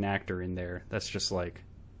like you get an actor in there that's just like,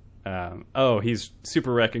 oh, he's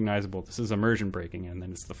super recognizable. This is immersion breaking, and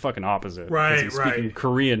then it's the fucking opposite. Right, he's speaking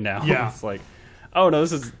Korean now. Yeah. It's like, oh no,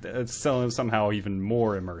 it's somehow even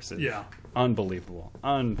more immersive. Yeah. Unbelievable.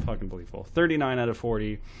 Unfucking believable. 39 out of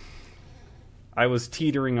 40. I was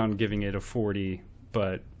teetering on giving it a 40,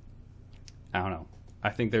 but I don't know. I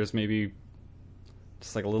think there's maybe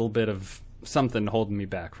just like a little bit of something holding me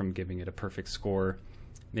back from giving it a perfect score.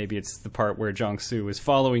 Maybe it's the part where Jong-soo is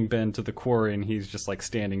following Ben to the quarry and he's just like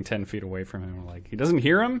standing 10 feet away from him. Like, he doesn't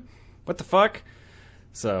hear him? What the fuck?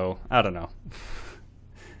 So, I don't know.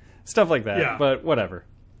 Stuff like that. Yeah. But whatever.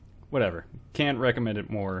 Can't recommend it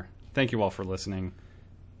more. Thank you all for listening.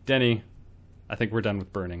 Denny, I think we're done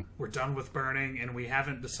with Burning. We're done with Burning, and we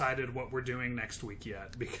haven't decided what we're doing next week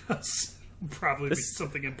yet, because probably be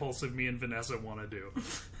something impulsive me and Vanessa want to do.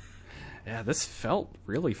 Yeah, this felt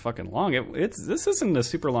really fucking long. This isn't a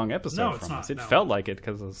super long episode. No, it's from not, us. It no. felt like it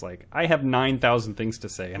because it was like I have 9,000 things to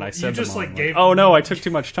say, and I said just, them all. like, I'm gave- oh no, I took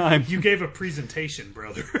too much time. You gave a presentation,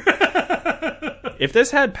 brother. If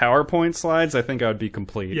this had PowerPoint slides, I think I would be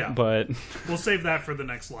complete. Yeah. But We'll save that for the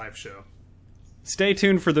next live show. stay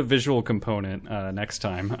tuned for the visual component next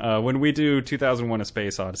time. When we do 2001: A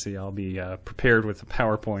Space Odyssey, I'll be prepared with the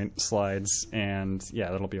PowerPoint slides, and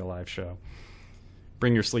yeah, that'll be a live show.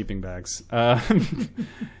 Bring your sleeping bags.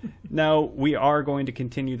 Now, we are going to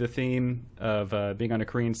continue the theme of being on a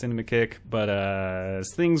Korean cinema kick, but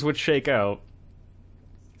as things would shake out,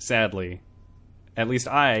 sadly, at least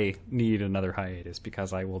I need another hiatus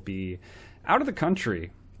because I will be out of the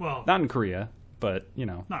country. Well, Not in Korea, but, you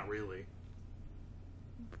know, not really.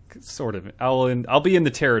 sort of. I'll be in the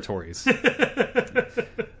territories.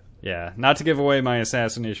 Yeah, not to give away my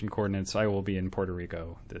assassination coordinates, I will be in Puerto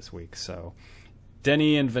Rico this week, so...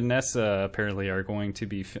 Denny and Vanessa apparently are going to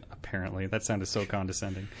be... Apparently, that sounded so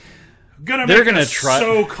condescending. They're They're gonna gonna try-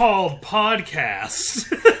 so-called podcast.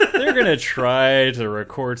 They're going to try to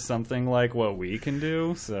record something like what we can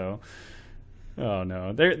do, so... Oh,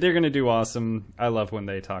 no. They're going to do awesome. I love when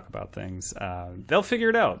they talk about things. They'll figure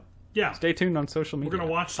it out. Yeah. Stay tuned on social media. We're going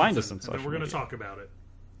to watch Find something, us on and social then we're going to media. talk about it.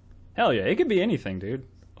 Hell yeah, it could be anything, dude.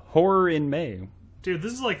 Horror in May. Dude,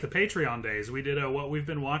 this is like the Patreon days. We did a what we've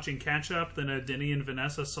been watching catch up, then a Denny and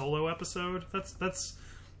Vanessa solo episode. That's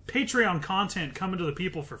Patreon content coming to the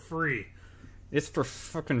people for free. It's for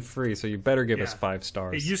fucking free, so you better give us 5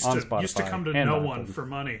 stars. It used on to Spotify come to and no Apple. one for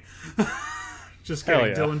money. Just Hell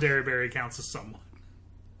kidding. yeah. Dylan Derryberry counts as someone.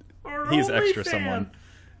 Our He's only extra fan. someone.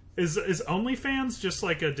 Is OnlyFans just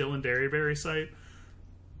like a Dylan Derryberry site?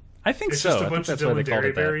 I think It's so. just I a think bunch of that's why Dylan they called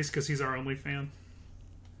it that. Derryberries because he's our only fan.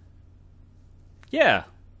 Yeah.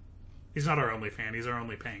 He's not our only fan. He's our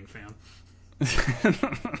only paying fan.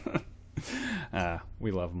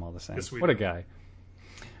 We love him all the same. Yes, we What do. a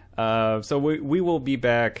guy. So we will be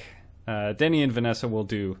back. Denny and Vanessa will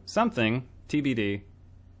do something, TBD,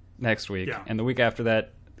 next week. Yeah. And the week after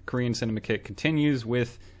that, Korean Cinema Kit continues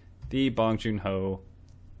with the Bong Joon-ho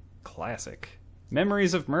classic.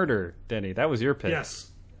 Memories of Murder, Denny. That was your pick.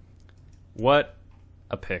 Yes. What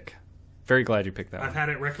a pick. Very glad you picked that I've one. had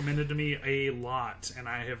it recommended to me a lot, and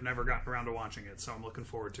I have never gotten around to watching it, so I'm looking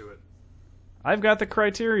forward to it. I've got the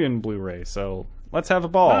Criterion Blu-ray, so let's have a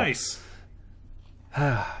ball. Nice.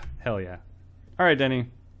 Hell yeah. All right, Denny.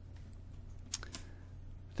 I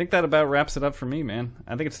think that about wraps it up for me, man.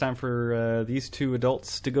 I think it's time for these two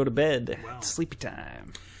adults to go to bed. Wow. It's sleepy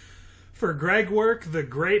time. For Greg Work, the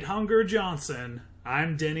Great Hunger Johnson,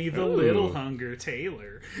 I'm Denny the Ooh. Little Hunger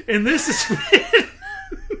Taylor. And this has been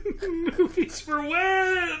Movies for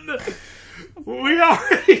When. We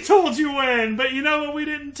already told you when, but you know what we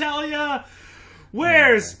didn't tell you?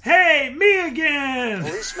 Where's Hey, Me Again?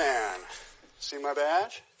 Policeman, see my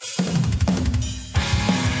badge?